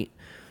night.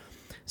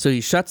 So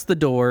he shuts the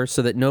door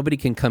so that nobody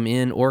can come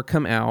in or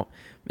come out,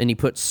 and he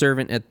puts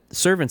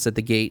servants at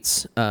the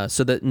gates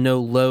so that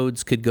no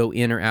loads could go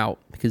in or out,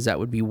 because that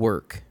would be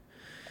work.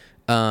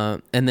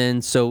 And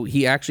then so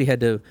he actually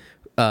had to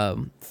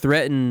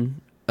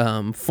threaten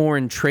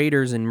foreign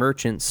traders and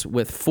merchants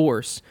with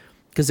force,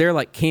 because they're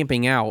like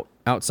camping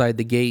outside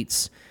the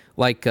gates,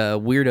 like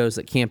weirdos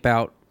that camp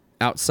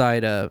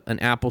outside an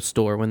Apple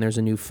store when there's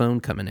a new phone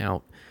coming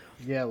out.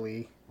 Yeah,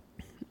 Lee.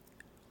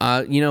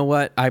 You know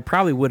what? I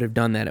probably would have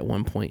done that at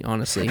one point,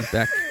 honestly.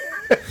 Back,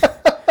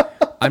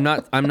 I'm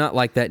not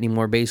like that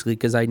anymore, basically,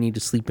 because I need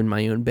to sleep in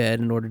my own bed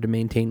in order to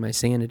maintain my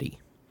sanity.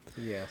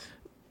 Yes.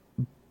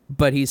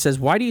 But he says,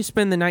 "Why do you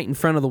spend the night in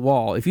front of the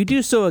wall? If you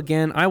do so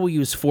again, I will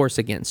use force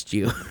against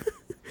you."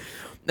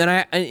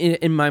 And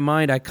in my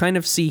mind, I kind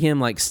of see him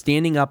like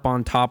standing up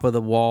on top of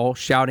the wall,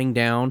 shouting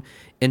down,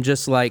 and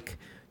just like,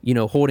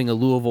 holding a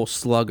Louisville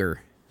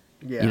Slugger,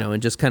 Yeah.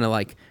 And just kind of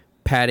like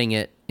patting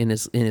it in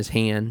his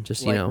hand,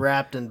 just Like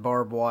wrapped in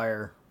barbed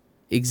wire.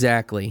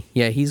 Exactly.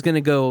 Yeah, he's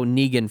gonna go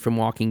Negan from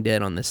Walking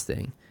Dead on this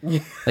thing.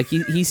 Like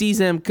he sees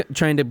them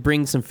trying to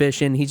bring some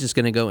fish in, he's just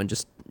gonna go and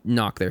just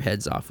knock their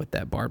heads off with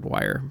that barbed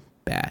wire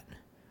bat.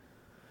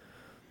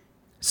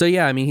 So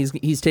yeah, I mean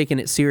he's taking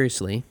it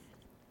seriously,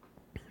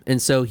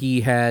 and so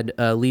he had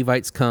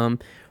Levites come,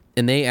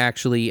 and they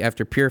actually,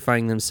 after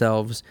purifying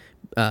themselves,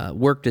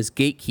 worked as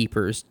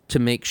gatekeepers to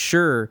make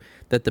sure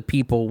that the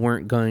people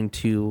weren't going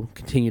to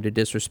continue to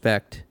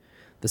disrespect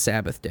the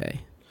Sabbath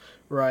day.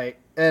 Right.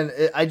 And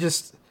it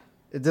just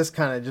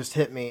kind of just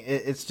hit me.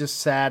 It's just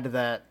sad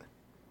that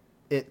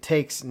it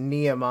takes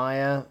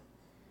Nehemiah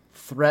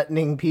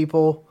threatening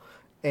people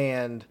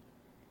and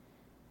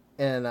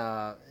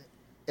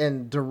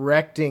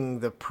directing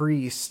the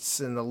priests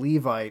and the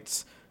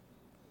Levites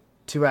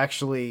to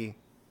actually,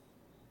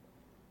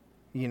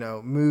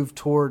 move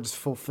towards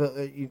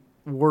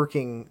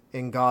working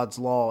in God's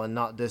law and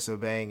not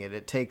disobeying it.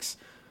 It takes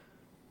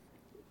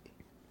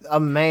a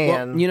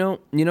man. Well,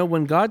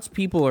 when God's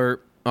people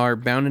are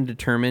bound and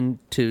determined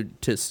to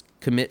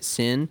commit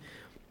sin,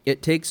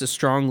 it takes a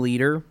strong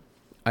leader,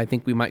 I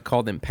think we might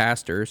call them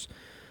pastors,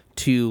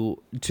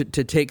 to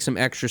take some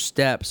extra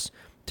steps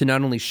to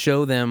not only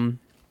show them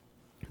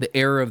the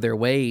error of their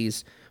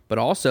ways, but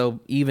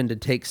also even to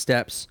take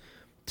steps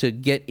to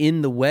get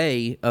in the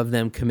way of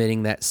them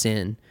committing that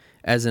sin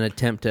as an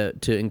attempt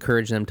to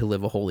encourage them to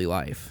live a holy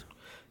life.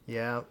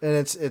 Yeah, and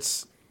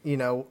it's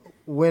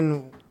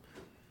when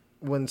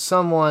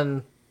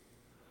someone,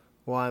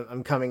 well,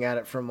 I'm coming at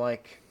it from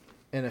like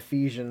an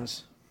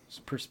Ephesians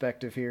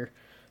perspective here,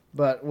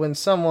 but when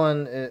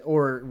someone,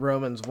 or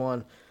Romans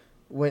 1,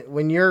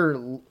 when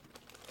you're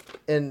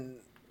an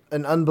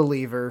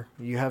unbeliever,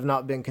 you have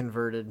not been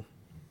converted,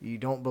 you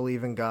don't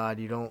believe in God,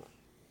 you don't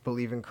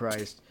believe in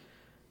Christ,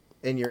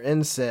 and you're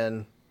in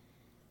sin,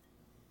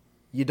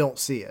 you don't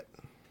see it.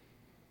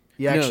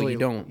 You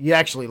don't. You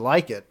actually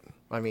like it.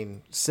 I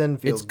mean, sin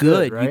feels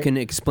good, right? You can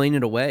explain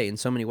it away in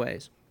so many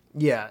ways.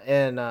 Yeah,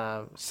 and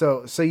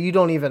so you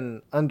don't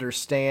even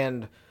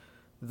understand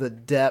the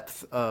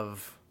depth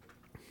of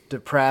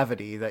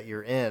depravity that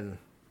you're in,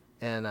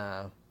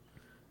 and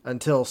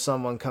until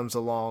someone comes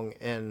along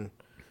and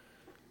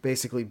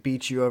basically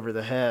beats you over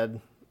the head,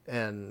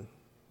 and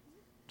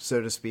so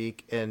to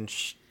speak, and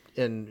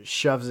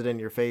shoves it in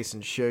your face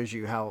and shows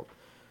you how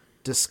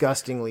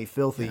disgustingly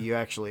filthy you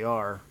actually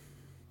are.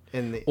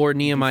 Or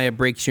Nehemiah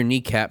breaks your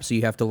kneecap, so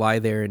you have to lie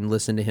there and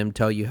listen to him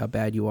tell you how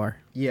bad you are.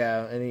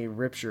 Yeah, and he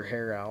rips your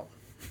hair out.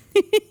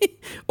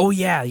 Oh,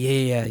 yeah.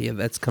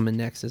 That's coming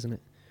next, isn't it?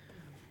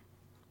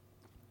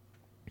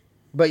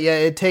 But yeah,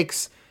 it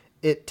takes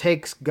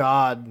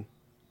God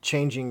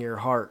changing your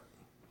heart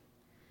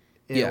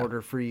in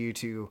order for you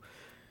to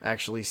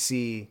actually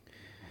see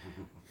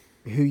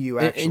who you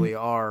actually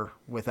are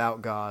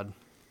without God.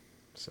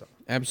 So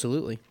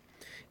absolutely.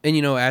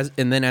 And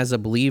as a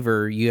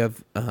believer, you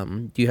have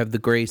the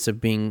grace of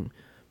being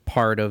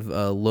part of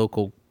a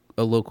local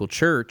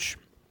church,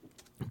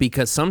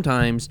 because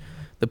sometimes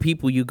the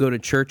people you go to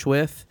church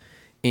with,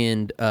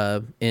 and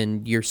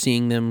you're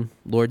seeing them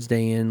Lord's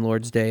Day in,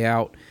 Lord's Day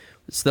out,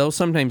 so they'll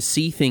sometimes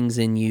see things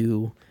in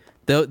you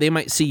they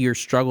might see your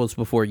struggles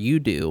before you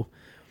do,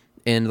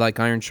 and like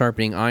iron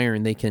sharpening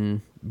iron, they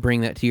can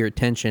bring that to your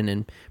attention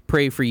and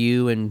pray for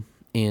you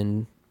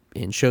and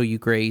show you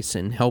grace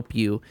and help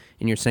you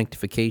in your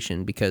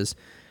sanctification, because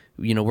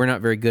we're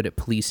not very good at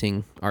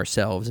policing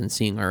ourselves and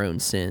seeing our own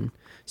sin.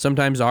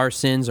 Sometimes our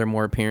sins are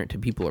more apparent to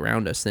people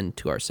around us than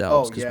to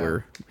ourselves,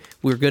 because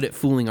we're good at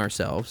fooling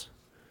ourselves.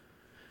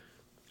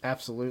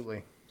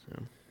 Absolutely.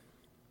 So.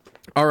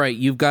 All right,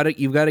 you've got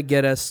to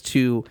get us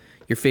to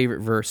your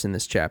favorite verse in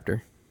this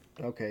chapter.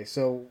 Okay,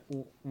 so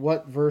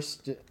what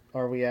verse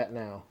are we at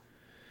now?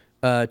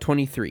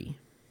 23.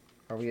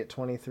 Are we at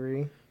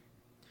 23?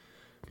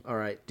 All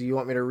right. Do you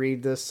want me to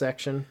read this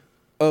section?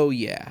 Oh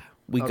yeah,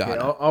 we got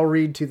it. I'll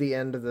read to the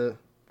end of the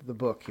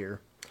book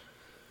here.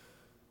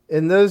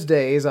 In those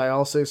days, I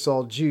also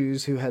saw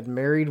Jews who had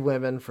married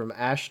women from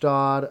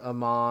Ashdod,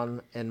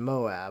 Ammon, and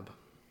Moab.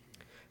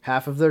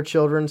 Half of their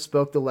children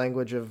spoke the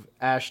language of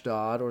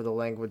Ashdod, or the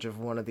language of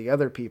one of the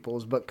other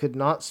peoples, but could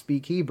not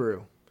speak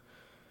Hebrew.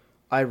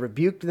 I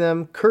rebuked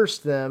them,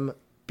 cursed them,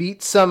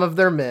 beat some of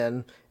their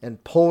men,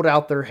 and pulled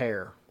out their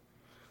hair.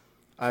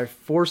 I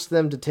forced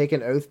them to take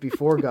an oath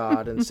before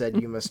God and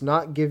said, "You must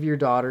not give your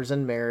daughters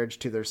in marriage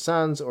to their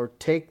sons, or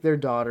take their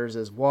daughters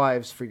as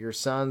wives for your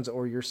sons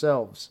or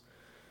yourselves."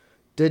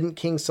 Didn't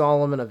King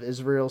Solomon of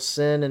Israel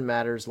sin in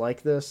matters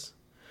like this?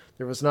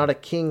 There was not a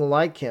king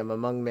like him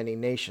among many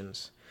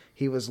nations.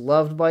 He was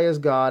loved by his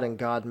God, and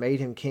God made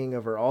him king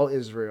over all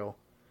Israel.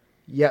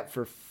 Yet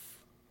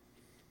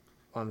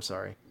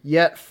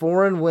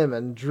foreign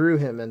women drew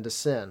him into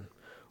sin.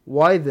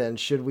 Why then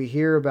should we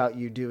hear about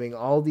you doing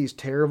all these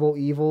terrible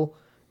evil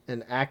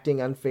and acting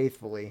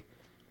unfaithfully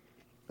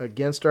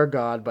against our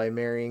God by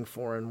marrying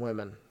foreign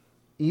women?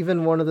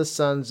 Even one of the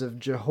sons of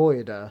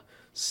Jehoiada,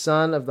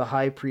 son of the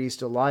high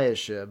priest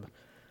Eliashib,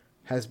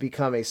 has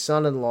become a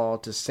son-in-law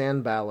to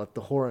Sanballat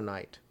the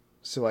Horonite.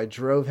 So I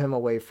drove him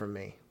away from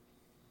me.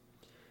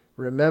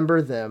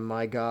 Remember them,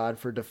 my God,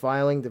 for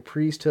defiling the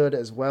priesthood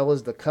as well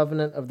as the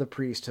covenant of the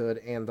priesthood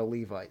and the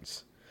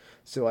Levites.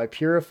 So I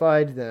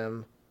purified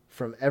them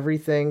from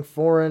everything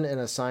foreign and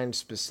assigned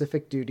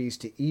specific duties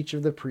to each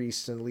of the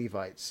priests and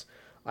Levites.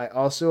 I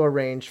also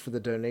arranged for the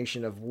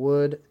donation of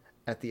wood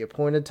at the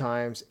appointed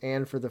times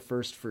and for the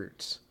first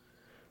fruits.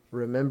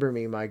 Remember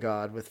me, my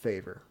God, with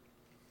favor.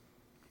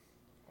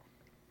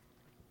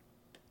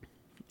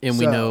 And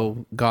we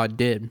know God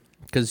did,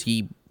 because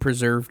he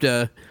preserved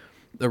the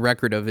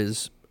record of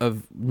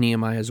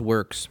Nehemiah's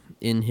works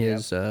in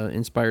his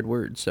inspired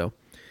words. So,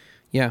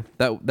 yeah,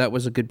 that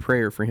was a good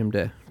prayer for him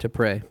to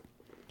pray.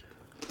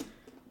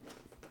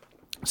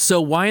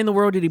 So why in the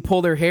world did he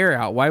pull their hair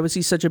out? Why was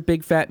he such a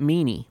big fat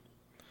meanie?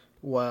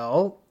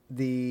 Well,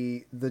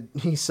 he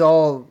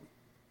saw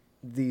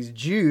these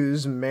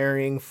Jews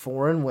marrying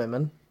foreign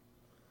women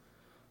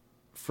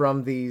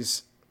from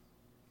these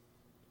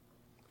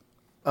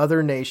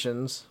other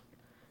nations,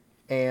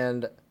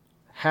 and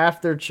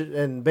half their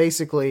and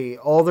basically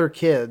all their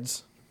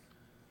kids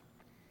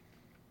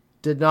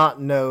did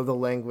not know the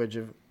language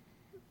of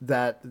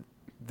that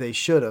they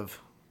should have.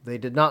 They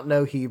did not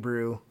know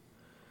Hebrew.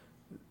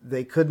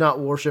 They could not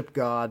worship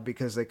God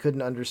because they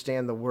couldn't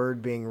understand the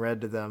word being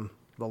read to them,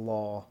 the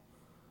law.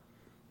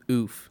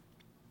 Oof.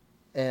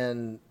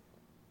 And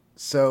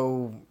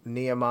so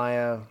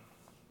Nehemiah,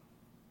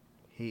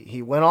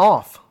 he went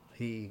off.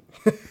 He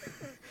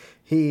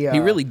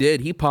really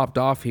did. He popped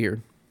off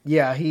here.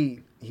 Yeah,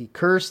 he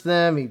cursed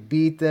them, he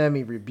beat them,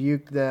 he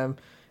rebuked them,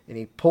 and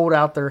he pulled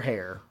out their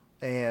hair.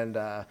 And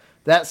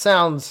that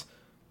sounds,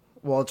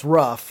 well, it's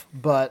rough,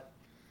 but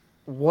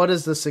what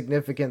is the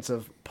significance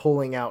of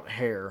pulling out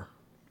hair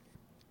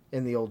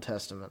in the Old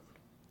Testament?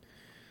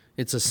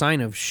 It's a sign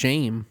of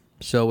shame.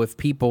 So if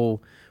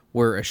people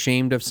were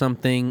ashamed of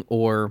something,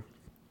 or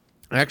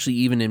actually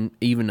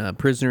even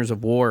prisoners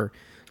of war,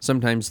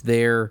 sometimes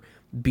their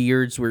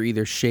beards were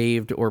either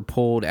shaved or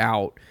pulled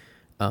out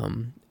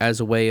as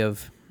a way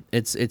of,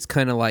 it's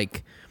kind of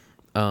like,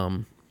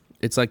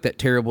 it's like that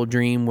terrible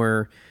dream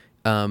where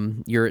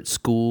you're at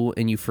school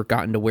and you've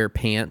forgotten to wear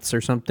pants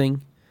or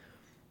something.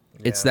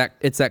 Yeah. It's that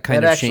kind of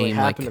shame. That actually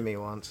happened to me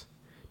once.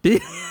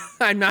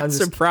 I'm not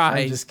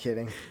surprised. I'm just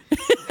kidding.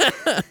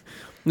 I'm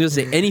going to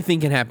say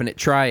anything can happen at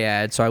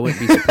Triad, so I wouldn't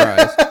be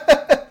surprised.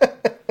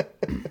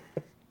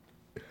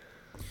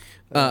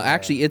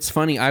 Actually, it's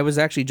funny. I was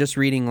actually just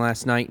reading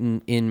last night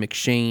in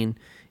McShane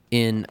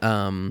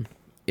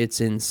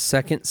it's in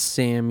 2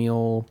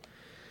 Samuel,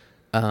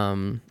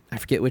 I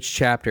forget which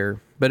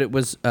chapter, but it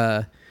was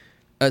 2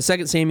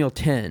 Samuel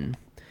 10,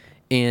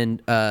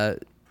 and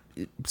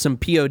some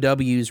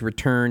POWs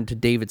returned to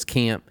David's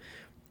camp,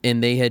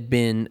 and they had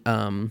been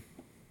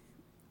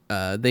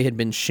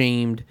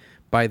shamed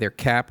by their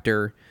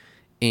captor,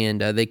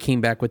 and they came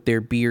back with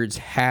their beards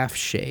half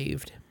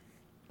shaved.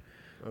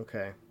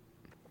 Okay.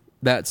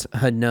 That's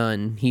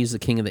Hanun. He's the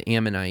king of the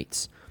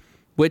Ammonites.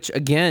 Which,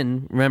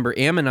 again, remember,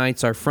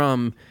 Ammonites are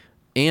from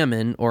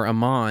Ammon, or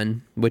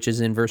Ammon, which is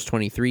in verse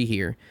 23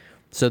 here.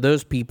 So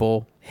those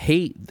people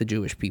hate the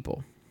Jewish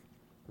people.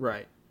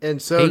 Right.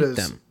 And so hate does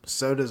them.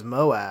 so does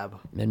Moab.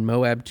 And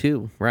Moab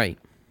too, right.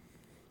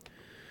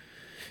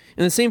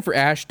 And the same for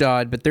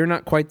Ashdod, but they're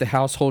not quite the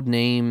household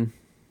name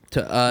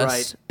to us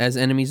Right. as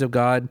enemies of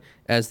God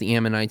as the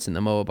Ammonites and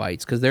the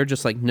Moabites, because they're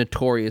just like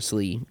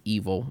notoriously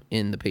evil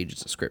in the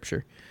pages of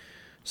Scripture.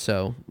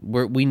 So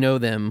we know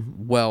them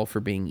well for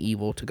being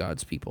evil to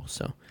God's people.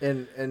 So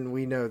And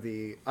we know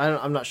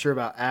I'm not sure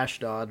about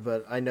Ashdod,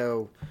 but I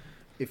know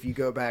if you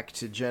go back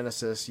to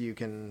Genesis, you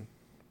can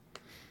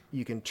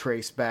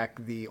trace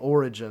back the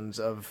origins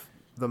of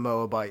the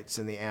Moabites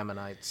and the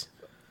Ammonites.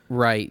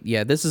 right,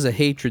 yeah, this is a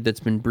hatred that's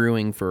been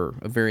brewing for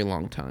a very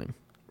long time.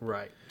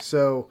 Right.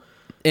 So,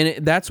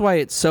 And that's why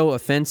it's so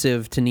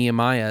offensive to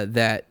Nehemiah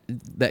that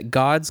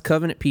God's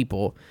covenant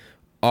people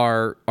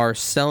are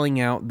selling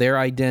out their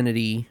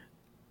identity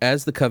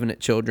as the covenant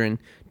children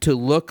to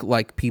look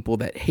like people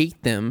that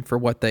hate them for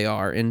what they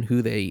are and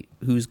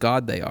whose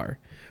God they are,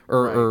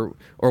 or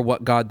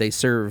what God they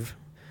serve.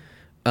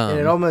 and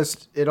it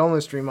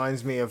almost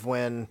reminds me of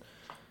when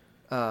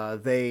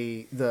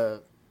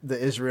the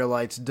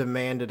Israelites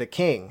demanded a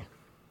king,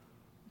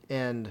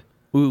 and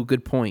Ooh,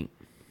 good point.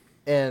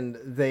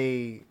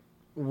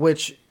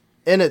 which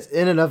in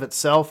and of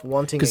itself,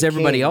 wanting Because a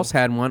everybody king, else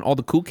had one. All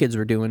the cool kids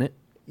were doing it.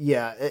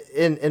 yeah,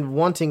 in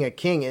wanting a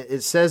king,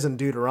 it says in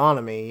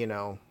Deuteronomy,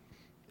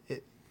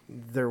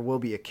 there will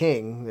be a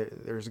king.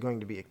 There's going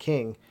to be a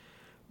king.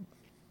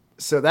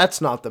 So that's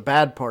not the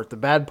bad part. The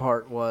bad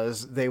part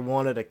was they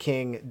wanted a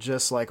king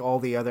just like all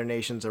the other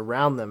nations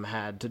around them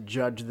had, to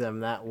judge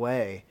them that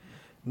way,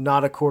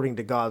 not according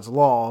to God's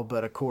law,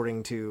 but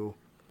according to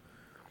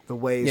the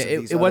ways Yeah,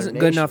 of these it other wasn't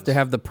good enough to nations.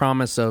 have the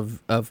promise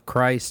of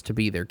Christ to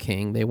be their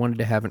king. They wanted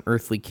to have an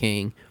earthly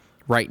king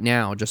right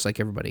now, just like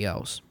everybody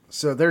else.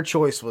 So their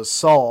choice was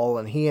Saul,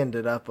 and he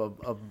ended up a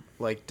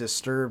like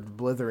disturbed,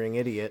 blithering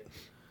idiot.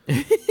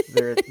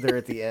 There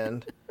at the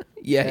end,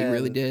 Yeah, he And-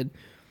 really did.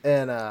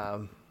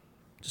 and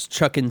Just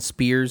chucking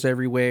spears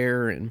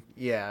everywhere and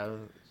yeah,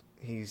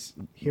 he's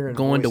hearing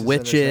going to voices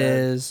in his head.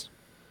 witches.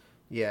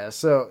 Yeah,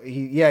 so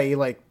he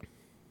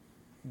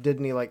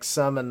didn't he like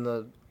summon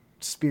the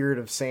spirit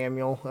of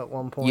Samuel at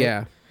one point?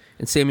 Yeah,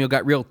 and Samuel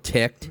got real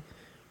ticked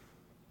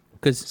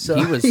because So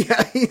he was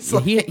yeah, he's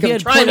like, he "I'm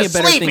had trying plenty to of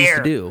better sleep things here."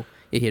 to do.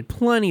 He had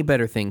plenty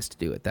better things to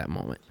do at that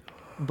moment.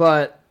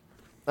 But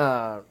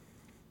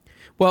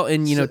Well,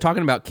 and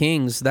talking about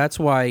kings, that's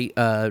why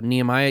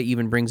Nehemiah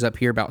even brings up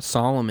here about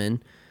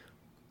Solomon.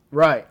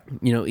 right,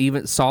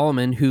 Even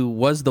Solomon, who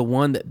was the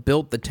one that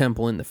built the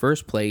temple in the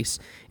first place,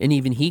 and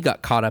even he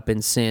got caught up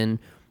in sin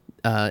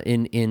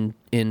in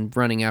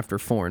running after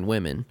foreign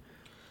women.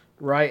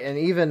 right, and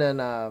even in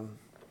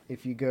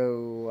if you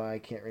go, I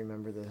can't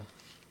remember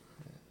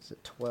is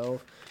it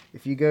 12?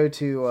 If you go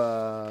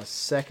to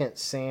 2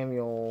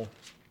 Samuel,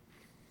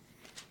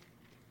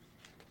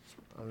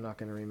 I'm not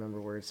going to remember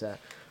where it's at.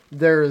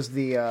 There is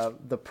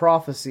the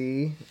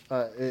prophecy.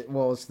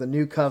 It's the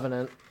new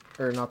covenant,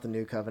 or not the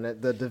new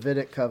covenant, the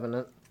Davidic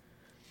covenant,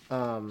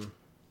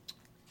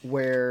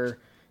 where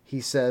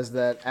he says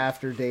that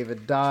after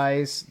David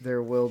dies,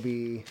 there will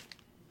be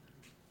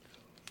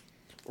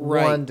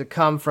Right. one to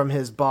come from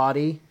his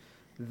body,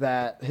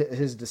 that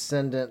his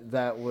descendant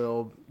that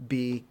will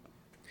be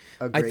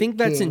a great I think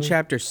that's in king.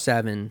 chapter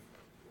 7.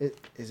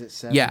 Is it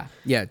 7? Yeah,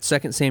 it's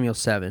 2 Samuel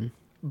 7.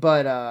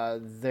 But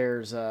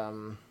there's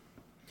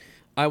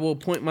I will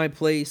appoint a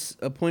place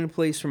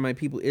for my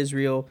people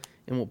Israel,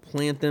 and will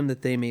plant them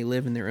that they may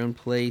live in their own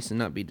place and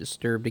not be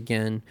disturbed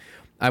again.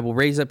 I will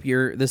raise up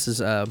this is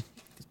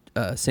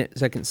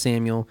 2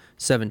 Samuel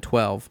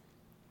 7:12.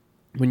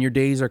 When your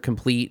days are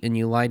complete and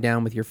you lie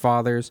down with your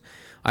fathers,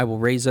 I will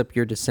raise up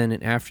your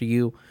descendant after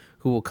you,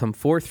 who will come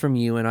forth from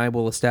you, and I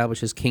will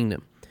establish his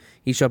kingdom.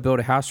 He shall build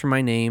a house for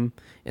my name,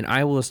 and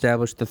I will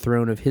establish the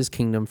throne of his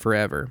kingdom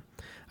forever.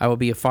 I will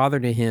be a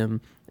father to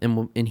him,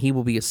 and he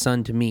will be a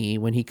son to me.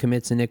 When he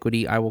commits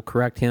iniquity, I will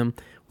correct him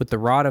with the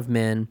rod of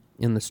men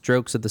and the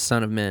strokes of the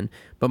Son of Men.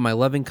 But my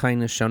loving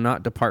kindness shall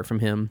not depart from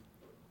him,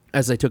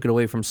 as I took it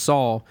away from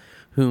Saul,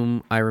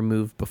 whom I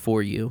removed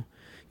before you.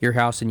 Your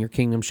house and your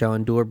kingdom shall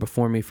endure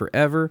before me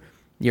forever.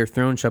 Your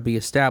throne shall be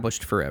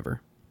established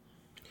forever.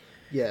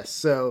 yes.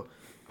 So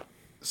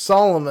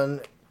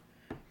Solomon,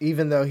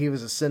 even though he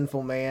was a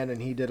sinful man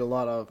and he did a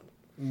lot of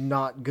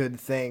not good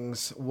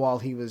things while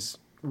he was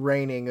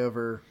reigning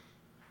over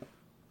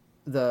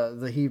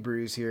the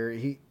Hebrews here,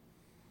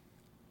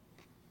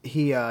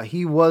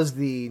 he was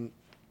in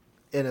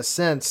a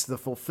sense the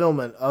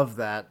fulfillment of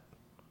that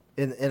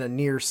in a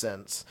near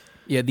sense.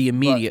 Yeah, the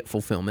immediate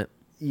fulfillment.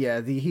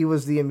 Yeah, he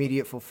was the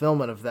immediate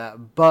fulfillment of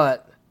that.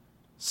 But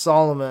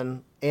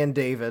Solomon and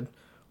David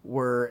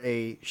were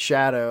a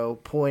shadow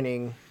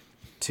pointing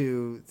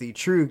to the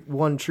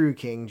one true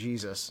King,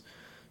 Jesus.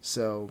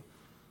 So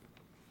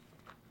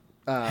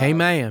Hey,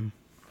 man.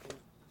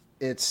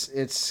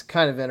 it's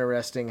kind of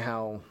interesting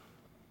how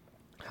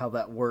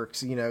that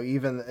works.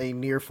 Even a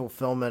near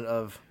fulfillment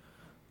of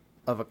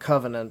a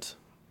covenant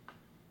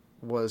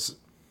was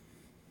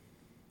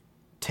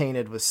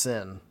tainted with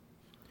sin.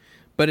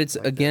 But it's,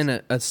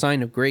 again, a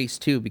sign of grace,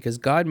 too, because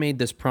God made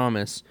this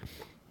promise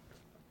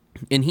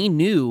And he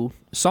knew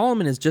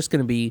Solomon is just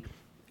going to be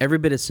every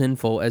bit as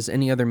sinful as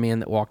any other man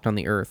that walked on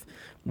the earth.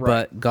 Right.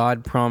 But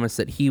God promised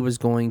that he was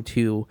going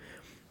to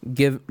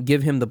give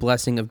him the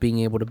blessing of being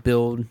able to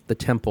build the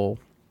temple,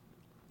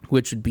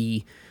 which would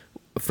be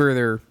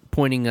further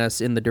pointing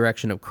us in the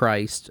direction of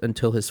Christ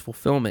until his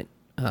fulfillment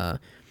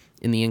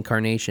in the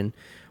incarnation.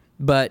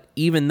 But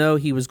even though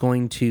he was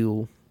going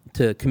to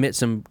commit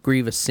some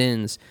grievous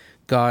sins,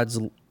 God's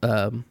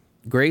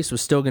grace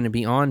was still going to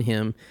be on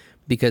him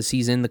because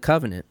he's in the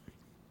covenant.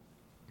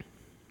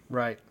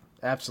 Right.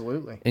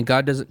 Absolutely. And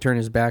God doesn't turn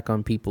his back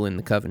on people in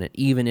the covenant,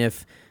 even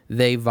if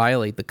they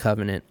violate the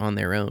covenant on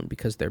their own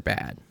because they're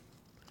bad.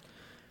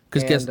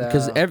 Because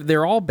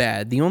they're all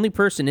bad. The only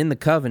person in the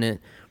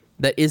covenant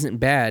that isn't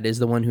bad is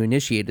the one who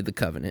initiated the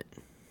covenant.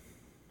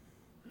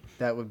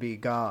 That would be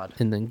God.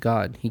 And then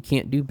God, he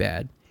can't do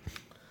bad.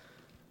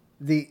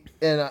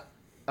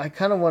 I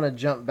kind of want to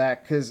jump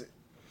back because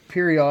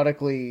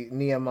periodically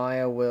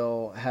Nehemiah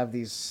will have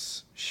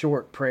these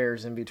short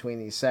prayers in between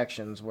these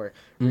sections where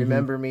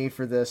remember me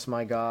for this,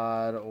 my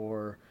God,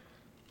 or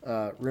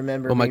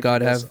remember oh my me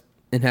God, for this.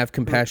 have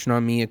compassion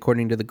on me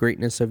according to the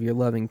greatness of your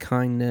loving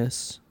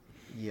kindness.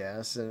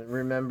 Yes, and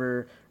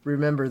remember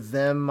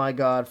them, my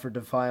God, for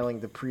defiling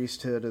the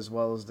priesthood as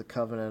well as the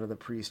covenant of the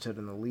priesthood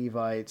and the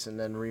Levites, and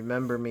then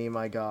remember me,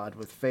 my God,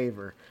 with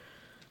favor.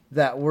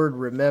 That word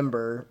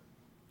remember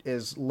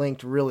is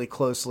linked really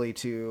closely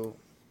to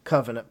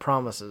covenant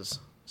promises.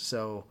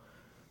 So,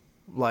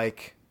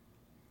 like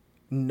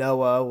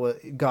Noah,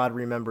 God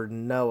remembered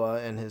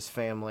Noah and his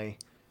family,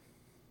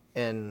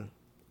 and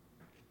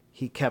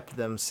he kept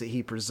them,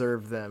 he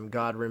preserved them.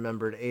 God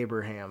remembered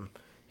Abraham.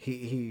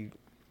 He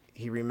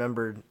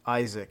remembered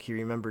Isaac. He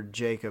remembered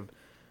Jacob.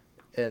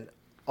 And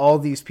all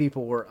these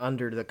people were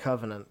under the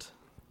covenant.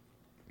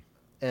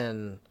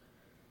 And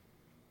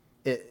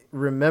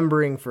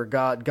remembering for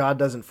God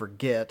doesn't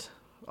forget,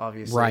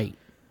 obviously.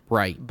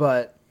 Right.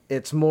 But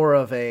it's more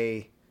of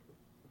a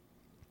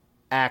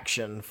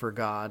action for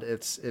God.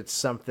 It's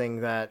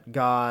something that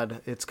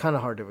God, it's kind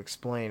of hard to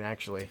explain,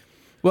 actually.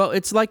 Well,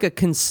 it's like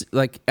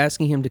like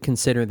asking him to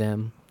consider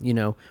them.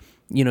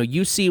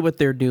 You see what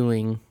they're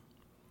doing.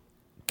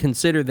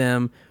 Consider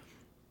them,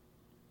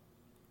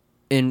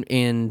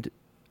 and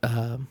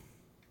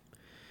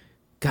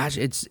gosh,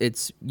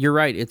 it's you're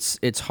right.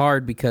 It's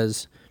hard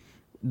because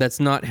that's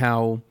not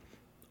how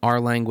our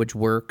language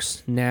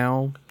works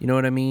now. You know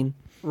what I mean?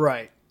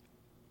 Right.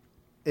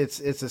 It's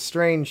a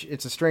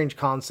strange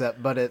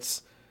concept, but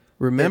it's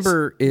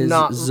remember it's is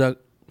not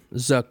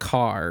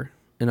zakar,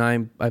 and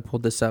I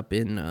pulled this up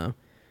in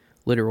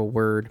literal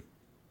word.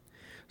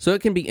 So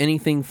it can be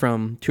anything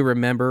from to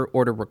remember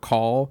or to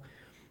recall.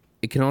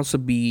 It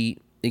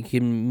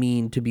can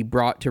mean to be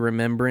brought to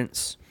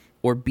remembrance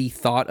or be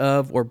thought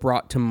of or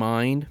brought to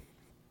mind.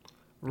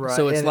 right.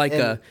 So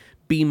it's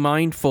be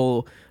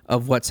mindful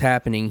of what's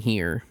happening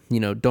here.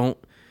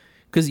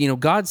 Because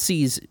God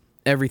sees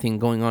everything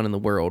going on in the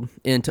world.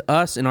 And to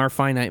us, in our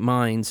finite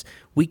minds,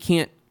 we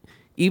can't,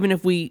 even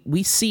if we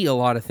see a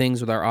lot of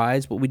things with our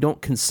eyes, but we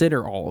don't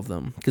consider all of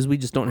them because we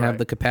just don't have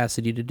the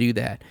capacity to do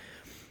that.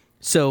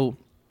 So,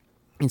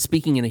 in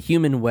speaking in a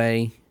human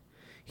way,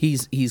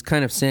 He's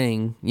kind of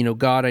saying,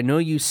 God, I know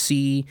you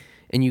see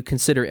and you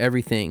consider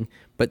everything,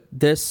 but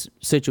this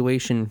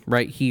situation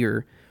right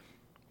here,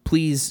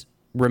 please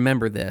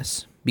remember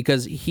this.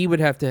 Because he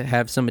would have to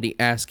have somebody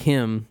ask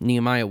him,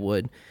 Nehemiah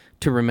would,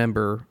 to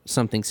remember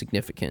something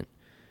significant.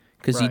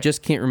 Because he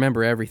just can't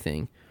remember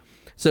everything.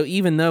 So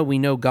even though we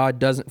know God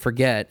doesn't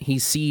forget, he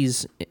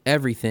sees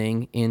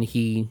everything and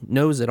he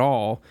knows it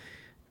all,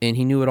 and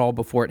he knew it all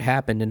before it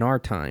happened in our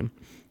time.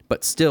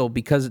 But still,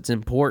 because it's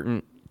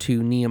important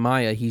to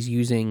Nehemiah, he's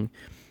using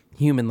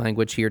human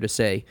language here to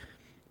say,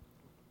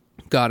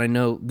 God, I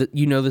know that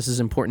this is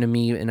important to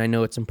me, and I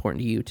know it's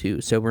important to you too.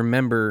 So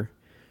remember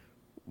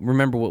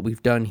what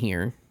we've done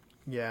here.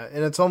 Yeah,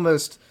 and it's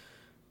almost,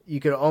 you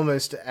could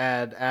almost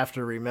add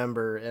after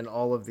remember in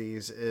all of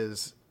these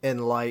is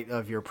in light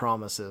of your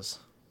promises.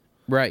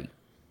 Right.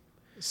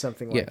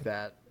 Something like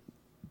that.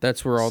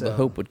 That's where all the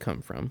hope would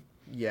come from.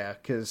 Yeah,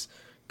 because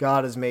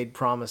God has made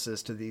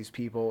promises to these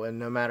people, and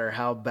no matter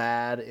how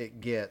bad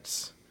it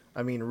gets,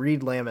 I mean,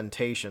 read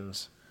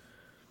Lamentations.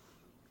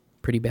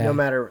 Pretty bad. No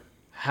matter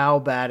how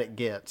bad it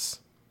gets,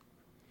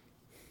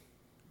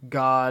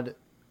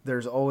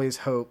 there's always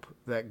hope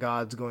that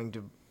God's going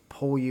to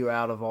pull you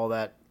out of all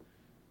that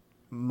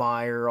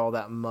mire, all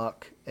that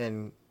muck,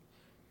 and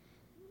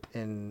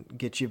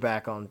get you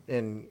back on,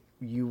 and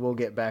you will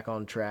get back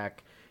on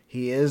track.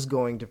 He is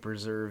going to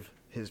preserve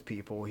his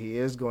people. He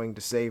is going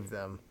to save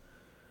them.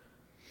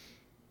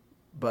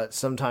 But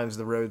sometimes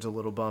the road's a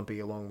little bumpy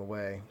along the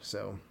way,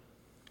 so...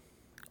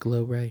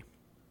 Glow Ray.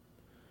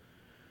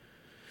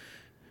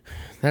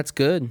 That's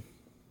good.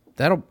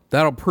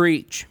 That'll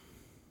preach.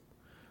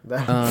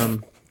 That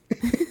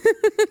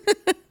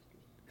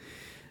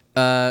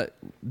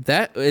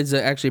is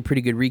actually a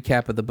pretty good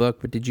recap of the book,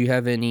 but did you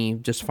have any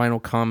just final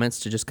comments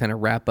to just kind of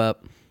wrap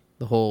up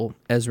the whole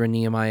Ezra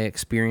Nehemiah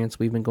experience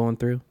we've been going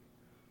through?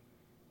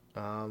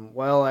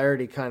 Well, I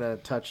already kind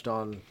of touched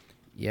on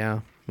Yeah,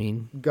 I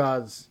mean,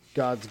 God's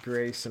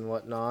grace and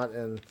whatnot,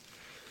 and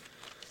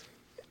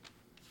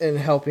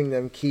helping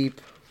them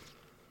keep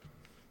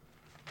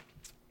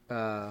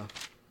the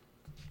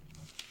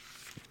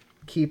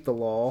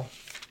law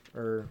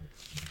or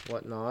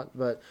whatnot.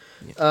 But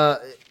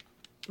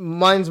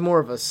mine's more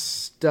of a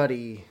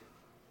study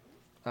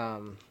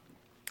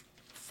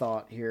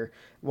thought here.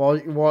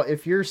 While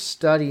if you're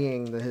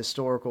studying the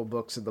historical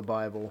books of the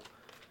Bible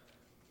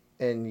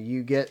and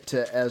you get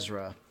to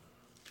Ezra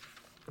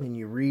and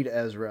you read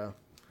Ezra,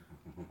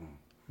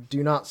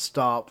 do not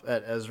stop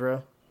at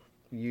Ezra.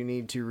 You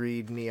need to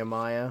read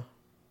Nehemiah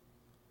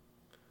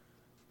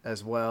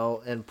as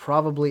well, and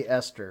probably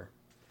Esther.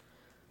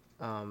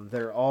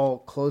 They're all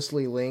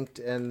closely linked,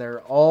 and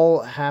they're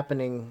all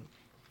happening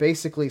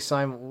basically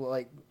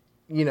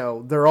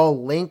they're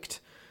all linked,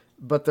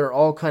 but they're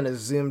all kind of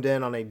zoomed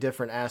in on a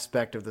different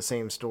aspect of the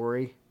same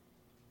story.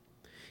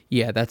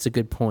 yeah, that's a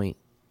good point.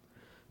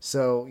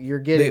 So you're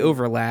getting... They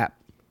overlap.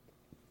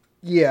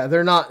 Yeah,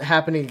 they're not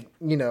happening,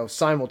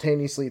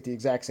 simultaneously at the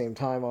exact same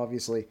time,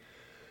 obviously.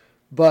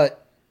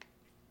 But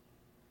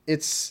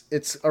it's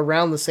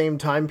around the same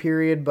time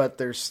period, but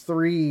there's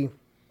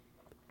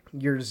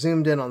you're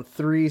zoomed in on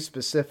three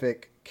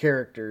specific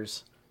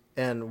characters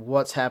and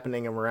what's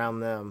happening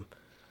around them.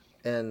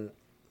 And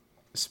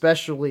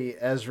especially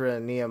Ezra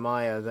and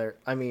Nehemiah,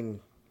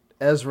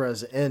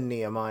 Ezra's in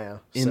Nehemiah.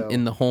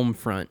 In the home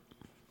front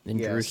in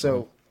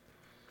Jerusalem.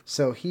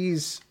 So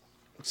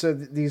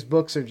these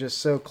books are just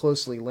so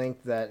closely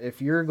linked that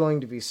if you're going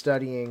to be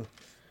studying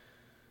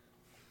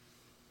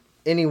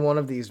any one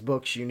of these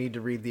books, you need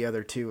to read the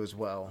other two as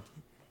well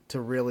to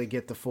really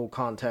get the full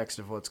context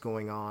of what's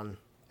going on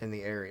in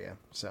the area.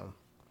 So,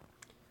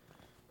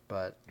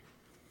 but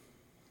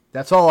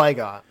that's all I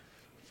got.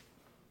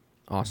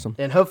 Awesome.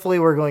 And hopefully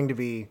we're going to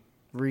be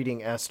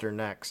reading Esther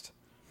next.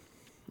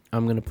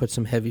 I'm going to put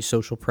some heavy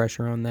social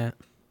pressure on that.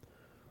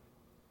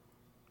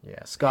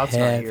 Yeah, Scott's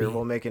Heavy. not here.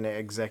 We'll make an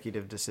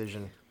executive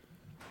decision.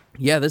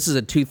 Yeah, this is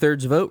a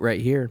 2/3 vote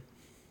right here.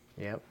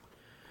 Yep.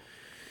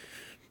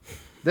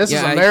 This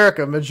is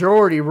America.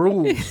 Majority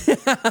rules.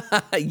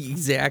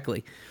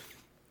 Exactly.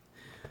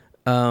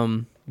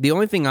 The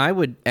only thing I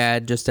would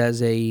add, just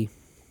as a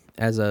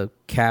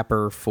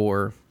capper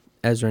for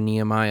Ezra and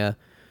Nehemiah,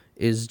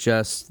 is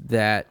just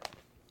that,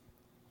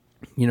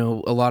 a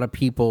lot of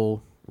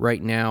people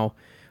right now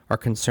are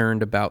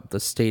concerned about the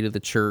state of the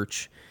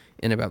church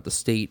and about the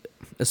state,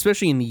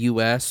 especially in the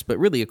U.S., but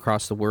really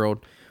across the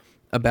world,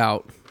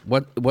 about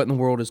what in the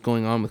world is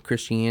going on with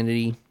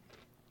Christianity.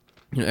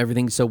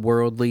 Everything's so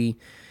worldly,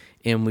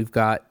 and we've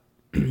got,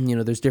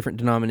 there's different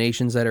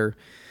denominations that are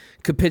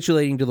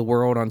capitulating to the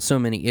world on so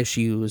many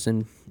issues,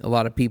 and a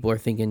lot of people are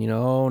thinking,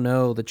 oh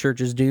no, the church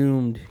is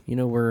doomed.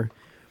 We're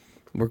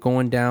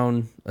going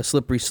down a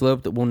slippery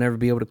slope that we'll never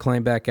be able to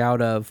climb back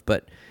out of.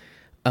 But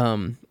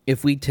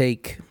if we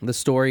take the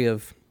story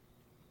of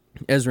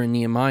Ezra and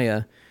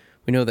Nehemiah,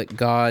 we know that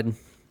God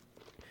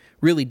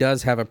really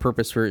does have a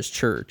purpose for his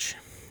church,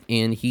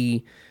 and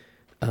he,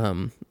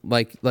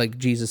 like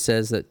Jesus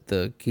says, that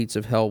the gates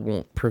of hell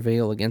won't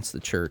prevail against the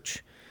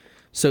church.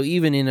 So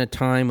even in a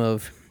time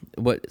of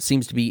what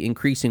seems to be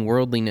increasing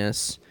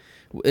worldliness,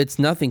 it's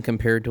nothing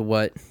compared to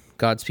what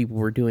God's people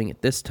were doing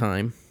at this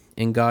time.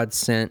 And God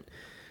sent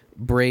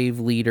brave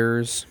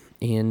leaders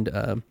and,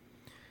 a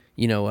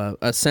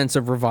sense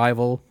of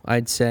revival,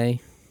 I'd say,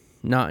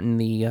 not in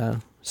the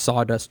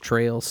sawdust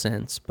trail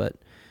sense, but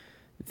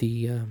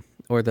the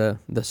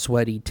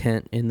sweaty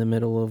tent in the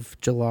middle of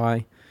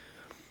July.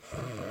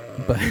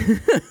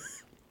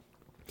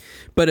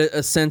 But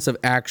a sense of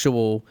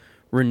actual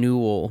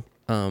renewal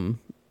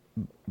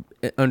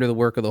under the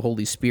work of the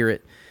Holy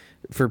Spirit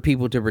for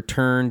people to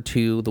return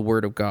to the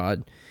Word of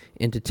God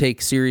and to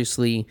take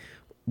seriously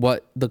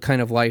what the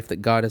kind of life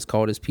that God has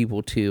called his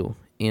people to,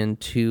 and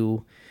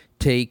to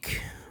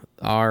take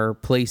our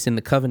place in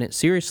the covenant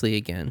seriously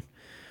again.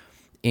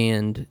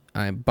 And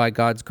by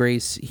God's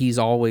grace, he's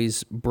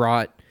always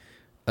brought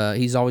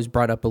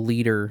up a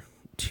leader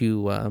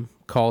to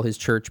call his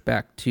church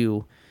back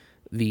to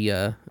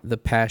the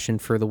passion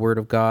for the Word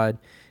of God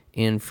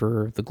and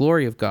for the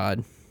glory of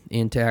God,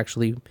 and to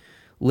actually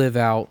live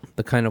out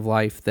the kind of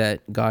life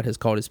that God has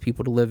called his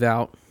people to live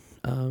out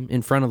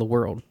in front of the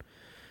world.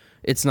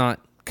 It's not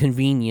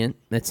convenient,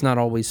 it's not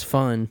always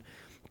fun,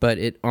 but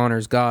it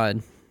honors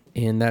God,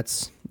 and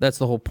that's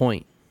the whole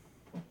point.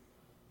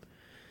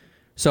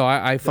 So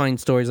I find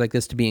stories like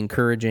this to be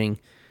encouraging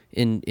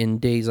in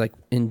days like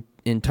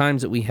in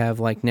times that we have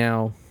like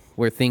now,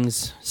 where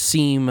things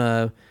seem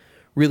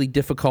really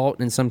difficult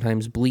and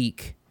sometimes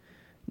bleak,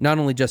 not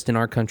only just in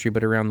our country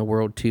but around the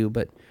world too.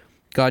 But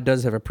God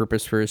does have a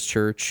purpose for his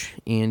church,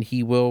 and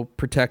he will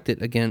protect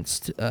it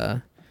against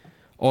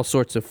all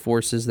sorts of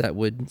forces that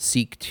would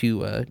seek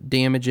to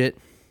damage it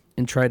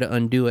and try to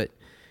undo it.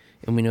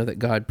 And we know that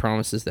God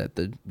promises that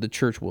the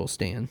church will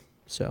stand.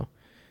 So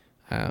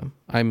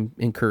I'm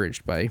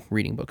encouraged by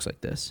reading books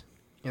like this.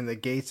 And the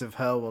gates of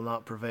hell will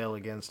not prevail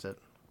against it.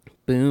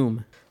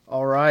 Boom.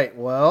 All right,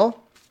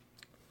 well,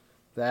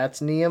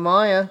 That's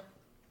Nehemiah.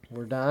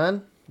 We're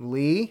done.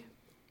 Lee,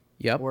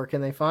 Yep. where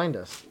can they find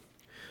us?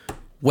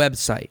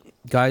 Website,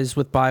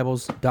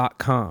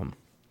 guyswithbibles.com.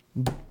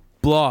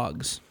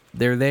 Blogs,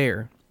 they're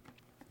there.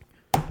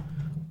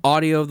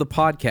 Audio of the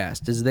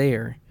podcast is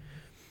there.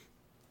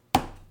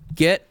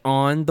 Get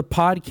on the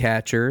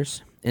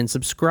podcatchers and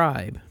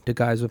subscribe to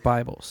Guys with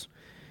Bibles.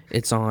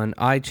 It's on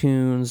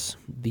iTunes,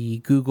 the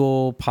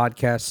Google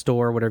Podcast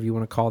Store, whatever you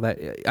want to call that.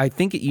 I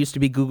think it used to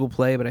be Google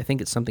Play, but I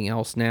think it's something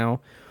else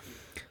now.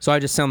 So I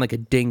just sound like a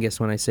dingus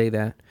when I say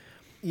that.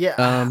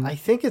 Yeah, I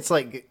think it's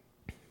like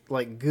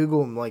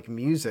Google like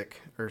Music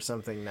or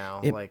something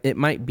now. It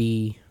might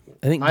be.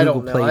 I think I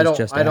Google don't know. Play I is don't,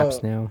 just I don't,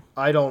 apps now.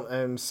 I don't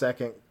own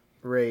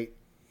second-rate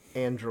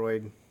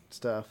Android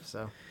stuff,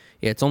 so.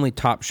 Yeah, it's only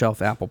top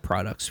shelf Apple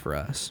products for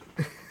us.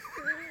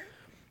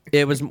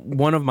 It was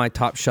one of my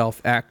top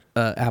shelf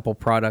Apple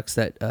products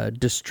that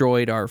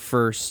destroyed our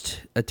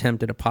first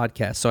attempt at a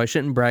podcast, so I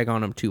shouldn't brag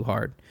on them too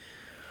hard.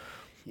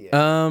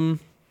 Yeah.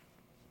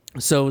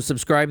 So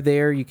subscribe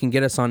there. You can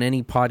get us on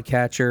any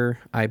podcatcher,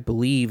 I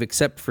believe,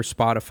 except for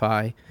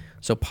Spotify.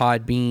 So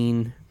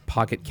Podbean,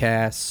 Pocket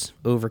Casts,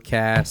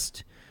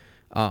 Overcast,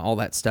 all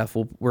that stuff.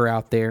 We're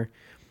out there.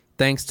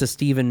 Thanks to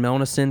Stephen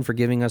Melnison for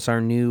giving us our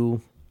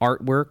new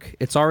artwork.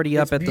 It's already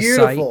up at the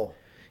site.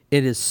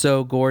 It is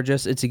so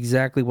gorgeous. It's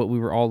exactly what we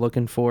were all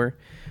looking for.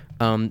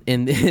 And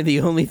the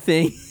only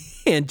thing,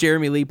 and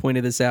Jeremy Lee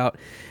pointed this out,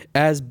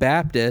 as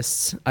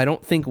Baptists, I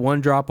don't think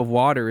one drop of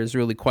water is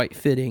really quite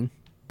fitting.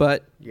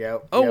 But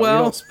well, well, we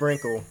don't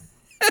sprinkle.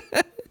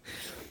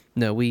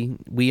 No, we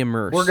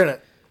immerse. We're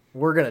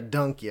gonna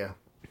dunk you.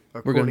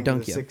 We're gonna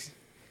dunk you.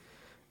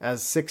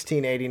 As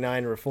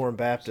 1689 Reformed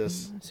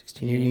Baptists,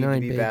 1689, you need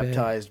to be baby.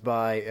 baptized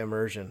by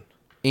immersion.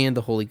 And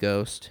the Holy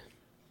Ghost.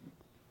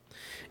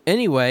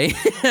 Anyway,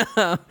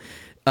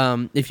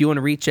 if you want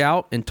to reach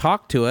out and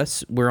talk to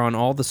us, we're on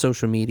all the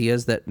social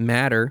medias that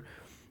matter.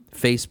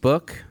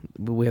 Facebook,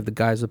 we have the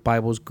Guys with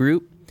Bibles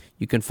group.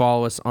 You can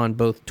follow us on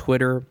both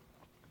Twitter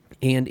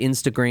and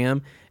Instagram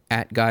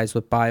at Guys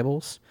with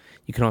Bibles.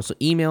 You can also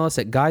email us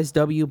at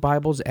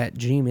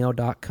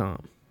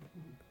guyswbibles@gmail.com.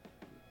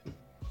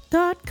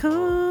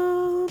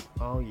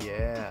 Oh,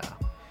 yeah.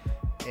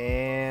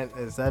 And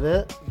is that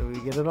it? Do we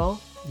get it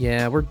all?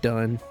 Yeah, we're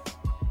done.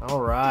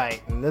 All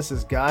right. And this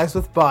is Guys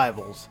with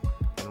Bibles,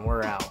 and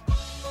we're out.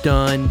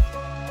 Done.